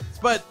 Yeah.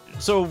 But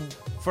so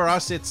for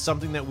us, it's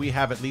something that we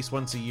have at least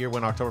once a year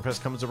when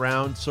Oktoberfest comes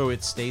around. So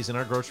it stays in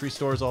our grocery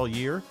stores all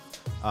year,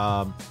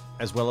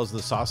 as well as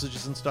the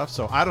sausages and stuff.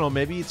 So I don't know.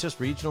 Maybe it's just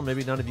regional.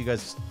 Maybe none of you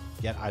guys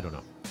get. I don't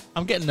know.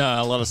 I'm getting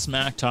a lot of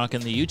smack talk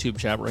in the YouTube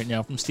chat right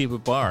now from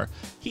Steve Barr.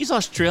 He's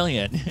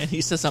Australian, and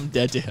he says I'm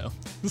dead to him.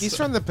 He's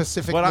from the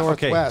Pacific What I-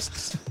 okay.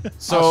 Northwest.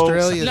 So-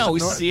 Australia. No,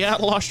 he's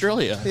Seattle,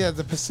 Australia. Yeah,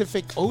 the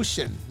Pacific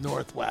Ocean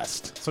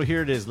Northwest. So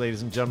here it is,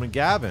 ladies and gentlemen.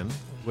 Gavin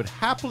would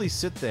happily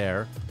sit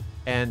there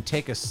and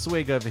take a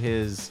swig of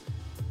his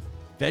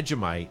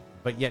Vegemite,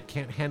 but yet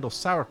can't handle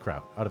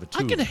sauerkraut out of a I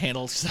tube. can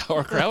handle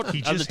sauerkraut.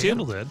 He out of just the tube.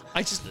 handled it.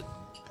 I just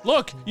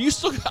look. You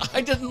still.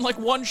 I did in like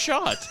one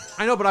shot.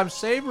 I know, but I'm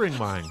savoring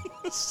mine.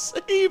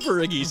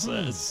 Savoring, he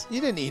says.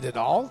 You didn't eat it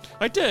all.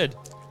 I did.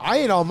 I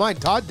ate all mine.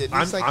 Todd didn't.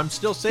 I'm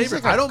still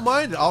savoring. like a- I don't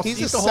mind it. I'll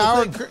He's eat a the whole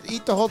sour. thing.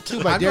 Eat the whole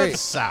tube. I I'm dare not you.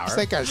 sour. It's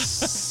like a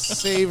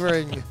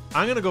savoring.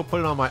 I'm gonna go put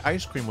it on my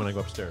ice cream when I go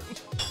upstairs.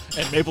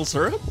 And maple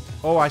syrup.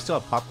 Oh, I still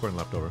have popcorn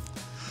left over,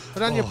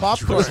 Put on your Oh,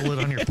 popcorn. drizzle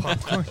it on your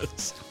popcorn.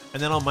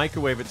 and then I'll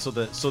microwave it so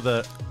the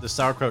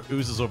sauerkraut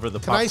oozes over the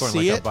Can I popcorn see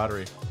like it? a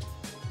buttery.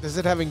 Does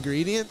it have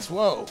ingredients?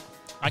 Whoa.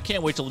 I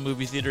can't wait till the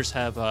movie theaters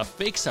have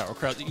fake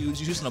sauerkraut that you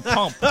use using a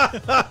pump.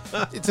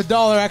 It's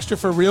 $1 extra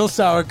for real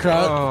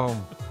sauerkraut.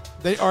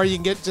 Oh, Or you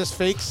can get just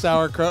fake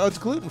sauerkraut. Oh, it's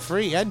gluten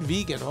free and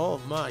vegan. Oh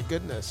my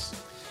goodness.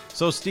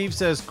 so Steve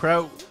says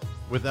kraut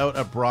without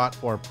a brat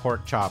or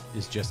pork chop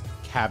is just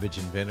cabbage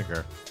and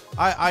vinegar.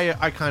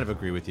 I kind of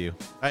agree with you.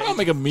 I'll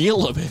make a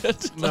meal of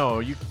it. No,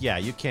 you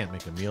can't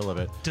make a meal of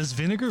it. Does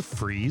vinegar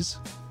freeze?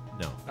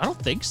 No, I don't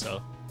think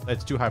so.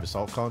 it's too high of a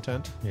salt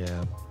content.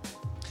 Yeah.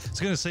 I was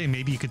going to say,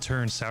 maybe you could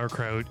turn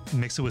sauerkraut,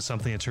 mix it with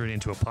something, and turn it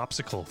into a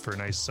popsicle for a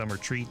nice summer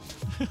treat.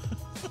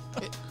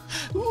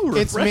 Ooh,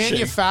 It's refreshing.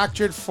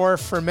 manufactured for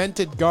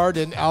Fermented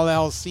Garden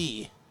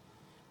LLC,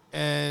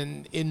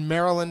 and in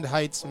Maryland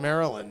Heights,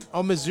 Maryland.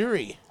 Oh,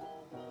 Missouri.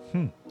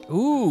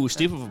 Ooh,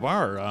 Steve of a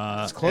Bar.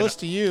 It's close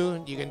to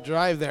you. You can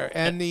drive there.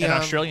 And the an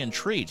Australian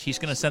treat. He's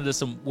going to send us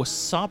some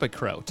wasabi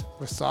kraut.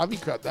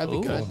 wasabi kraut. That'd be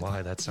Ooh. good. Oh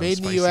my, that sounds Made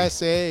in spicy. the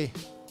USA.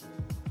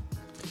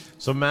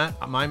 So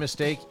Matt, my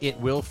mistake. It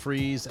will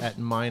freeze at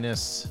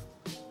minus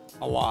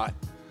A lot.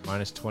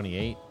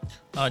 28.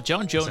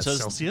 John Jones Is that says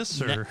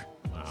Celsius or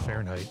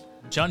Fahrenheit?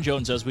 John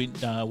Jones says we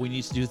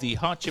need to do the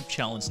hot chip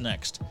challenge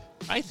next.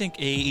 I think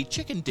a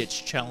chicken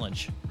ditch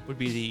challenge would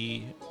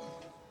be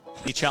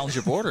the challenge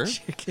of order.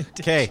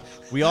 Okay,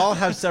 we all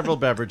have several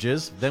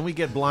beverages. Then we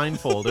get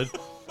blindfolded.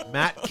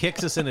 Matt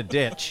kicks us in a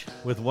ditch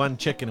with one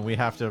chicken, and we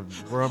have to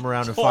roam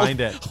around and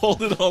find it.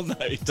 Hold it all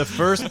night. The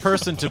first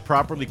person to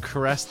properly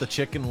caress the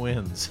chicken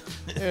wins.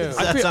 Does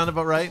Ew. that sound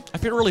about right? I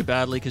feel really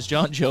badly because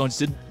John Jones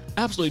did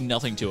absolutely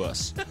nothing to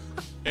us.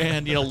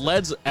 And,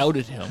 Led's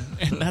outed him.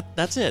 And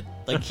that's it.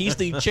 Like, he's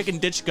the chicken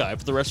ditch guy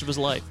for the rest of his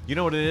life. You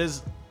know what it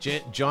is?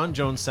 John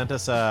Jones sent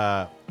us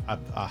a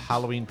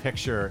Halloween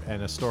picture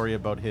and a story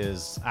about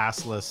his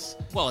assless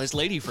Well, his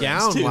lady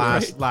friends, gown too,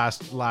 right?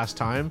 last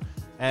time.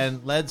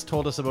 And Leds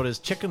told us about his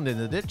chicken in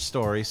the ditch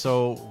story.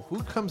 So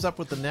who comes up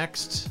with the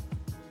next?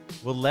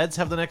 Will Leds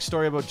have the next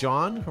story about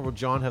John, or will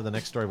John have the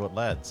next story about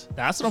Leds?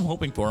 That's what I'm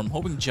hoping for. I'm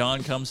hoping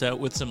John comes out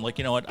with some, like,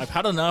 you know what? I've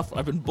had enough.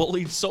 I've been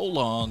bullied so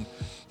long.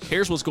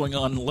 Here's what's going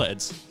on in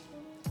Leds.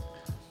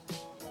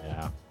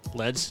 Yeah.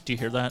 Leds, do you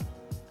hear that?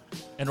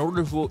 In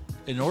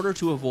order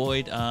to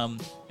avoid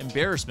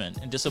embarrassment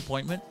and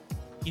disappointment,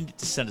 you need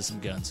to send us some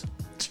guns.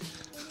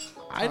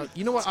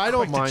 You know what? I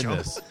don't quite the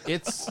mind joke.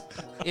 this.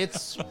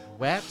 It's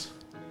wet,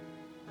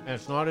 and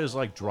it's not as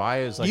dry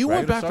as you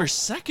went regular back for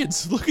stuff.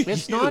 seconds. Look at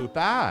It's you. not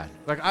bad.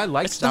 Like I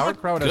like It's not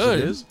sauerkraut as good.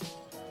 it is.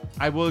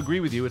 I will agree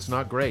with you. It's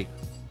not great,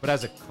 but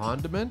as a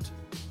condiment,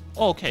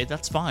 Okay,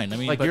 that's fine. I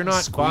mean, like but you're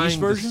not squeeze buying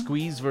version? the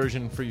squeeze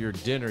version for your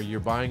dinner. You're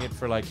buying it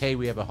for like, hey,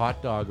 we have a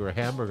hot dog or a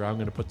hamburger. I'm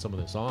going to put some of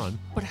this on.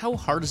 But how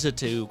hard is it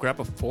to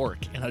grab a fork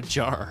in a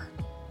jar?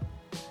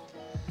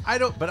 I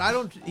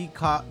don't eat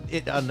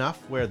it enough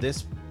where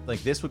this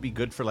would be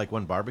good for like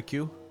one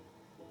barbecue.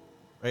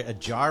 Right, a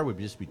jar would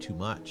just be too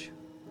much.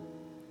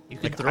 You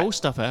can throw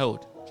stuff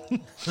out.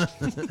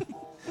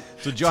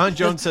 So John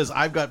Jones says,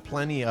 I've got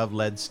plenty of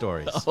lead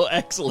stories. Oh,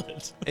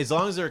 excellent. As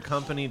long as they're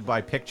accompanied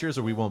by pictures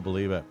or we won't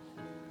believe it.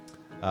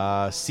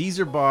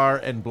 Caesar Bar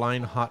and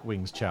Blind Hot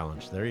Wings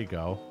Challenge. There you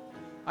go.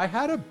 I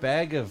had a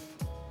bag of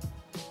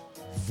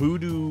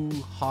Voodoo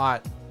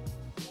Hot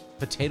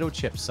potato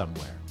chips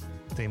somewhere.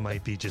 They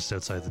might be just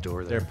outside the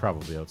door there. They're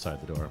probably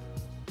outside the door.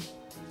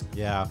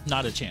 Yeah.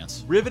 Not a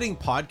chance. Riveting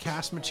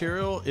podcast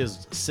material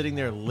is sitting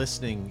there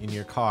listening in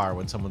your car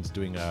when someone's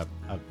doing a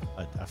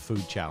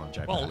food challenge.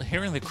 I Well, bet.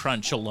 hearing the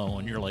crunch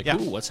alone, you're like,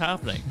 Yeah. ooh, what's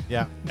happening?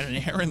 Yeah. And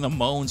hearing the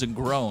moans and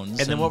groans.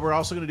 And then what we're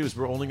also going to do is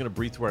we're only going to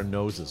breathe through our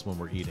noses when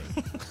we're eating.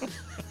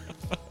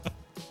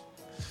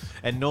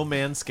 And no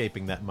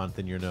manscaping that month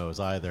in your nose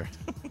either.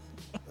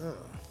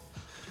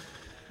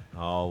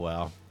 Oh,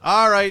 well.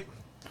 All right.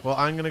 Well,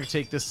 I'm going to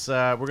take this.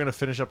 We're going to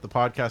finish up the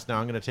podcast now.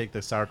 I'm going to take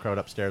the sauerkraut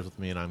upstairs with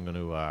me, and I'm going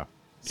to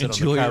sit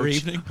Enjoy on the couch. your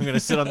evening. I'm going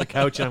to sit on the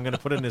couch, and I'm going to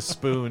put in a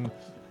spoon.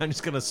 I'm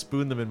just going to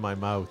spoon them in my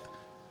mouth.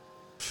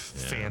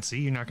 Fancy.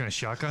 You're not going to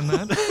shotgun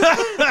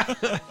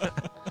that?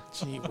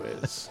 Gee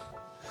whiz.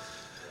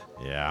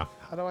 Yeah.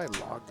 How do I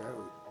log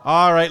out?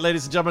 All right,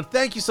 ladies and gentlemen,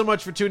 thank you so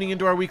much for tuning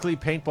into our weekly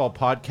paintball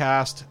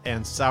podcast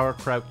and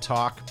sauerkraut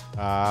talk.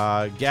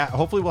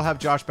 Hopefully we'll have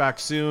Josh back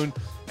soon,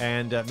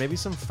 and maybe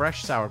some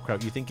fresh sauerkraut.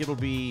 Do you think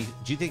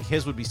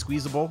his would be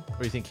squeezable, or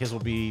do you think his will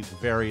be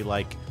very,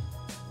 like,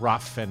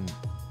 rough and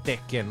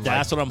thick and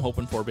That's what I'm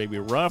hoping for, baby.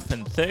 Rough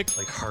and thick.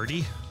 Like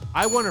Hardy?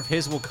 I wonder if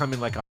his will come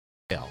in like a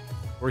tail,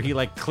 where he,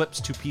 like,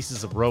 clips two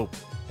pieces of rope,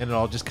 and it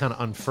all just kind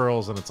of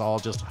unfurls, and it's all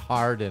just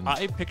hard and...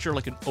 I picture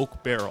like an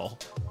oak barrel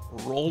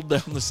rolled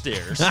down the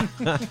stairs,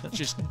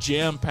 just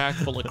jam-packed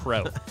full of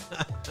kraut.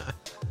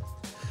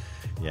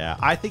 Yeah,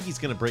 I think he's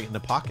going to break it in the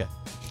pocket.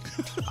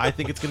 I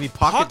think it's going to be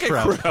pocket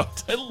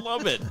kraut. I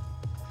love it.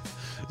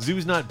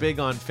 Zoo's not big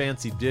on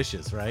fancy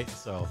dishes, right?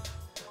 So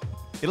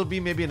it'll be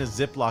maybe in a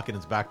Ziploc in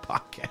his back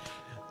pocket.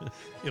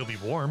 It'll be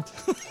warm.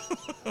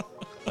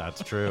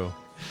 That's true.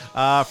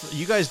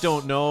 You guys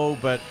don't know,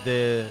 but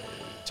the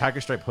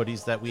Tiger Stripe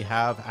hoodies that we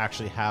have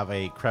actually have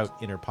a kraut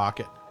inner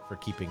pocket for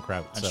keeping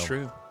kraut. That's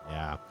true.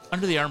 Yeah.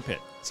 Under the armpit,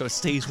 so it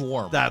stays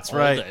warm. That's all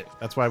right. day.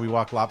 That's why we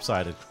walk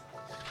lopsided.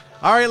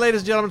 All right,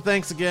 ladies and gentlemen,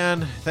 thanks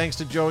again. Thanks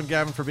to Joe and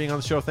Gavin for being on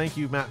the show. Thank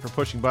you, Matt, for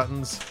pushing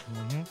buttons.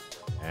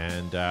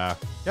 And, I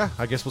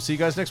guess we'll see you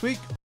guys next week.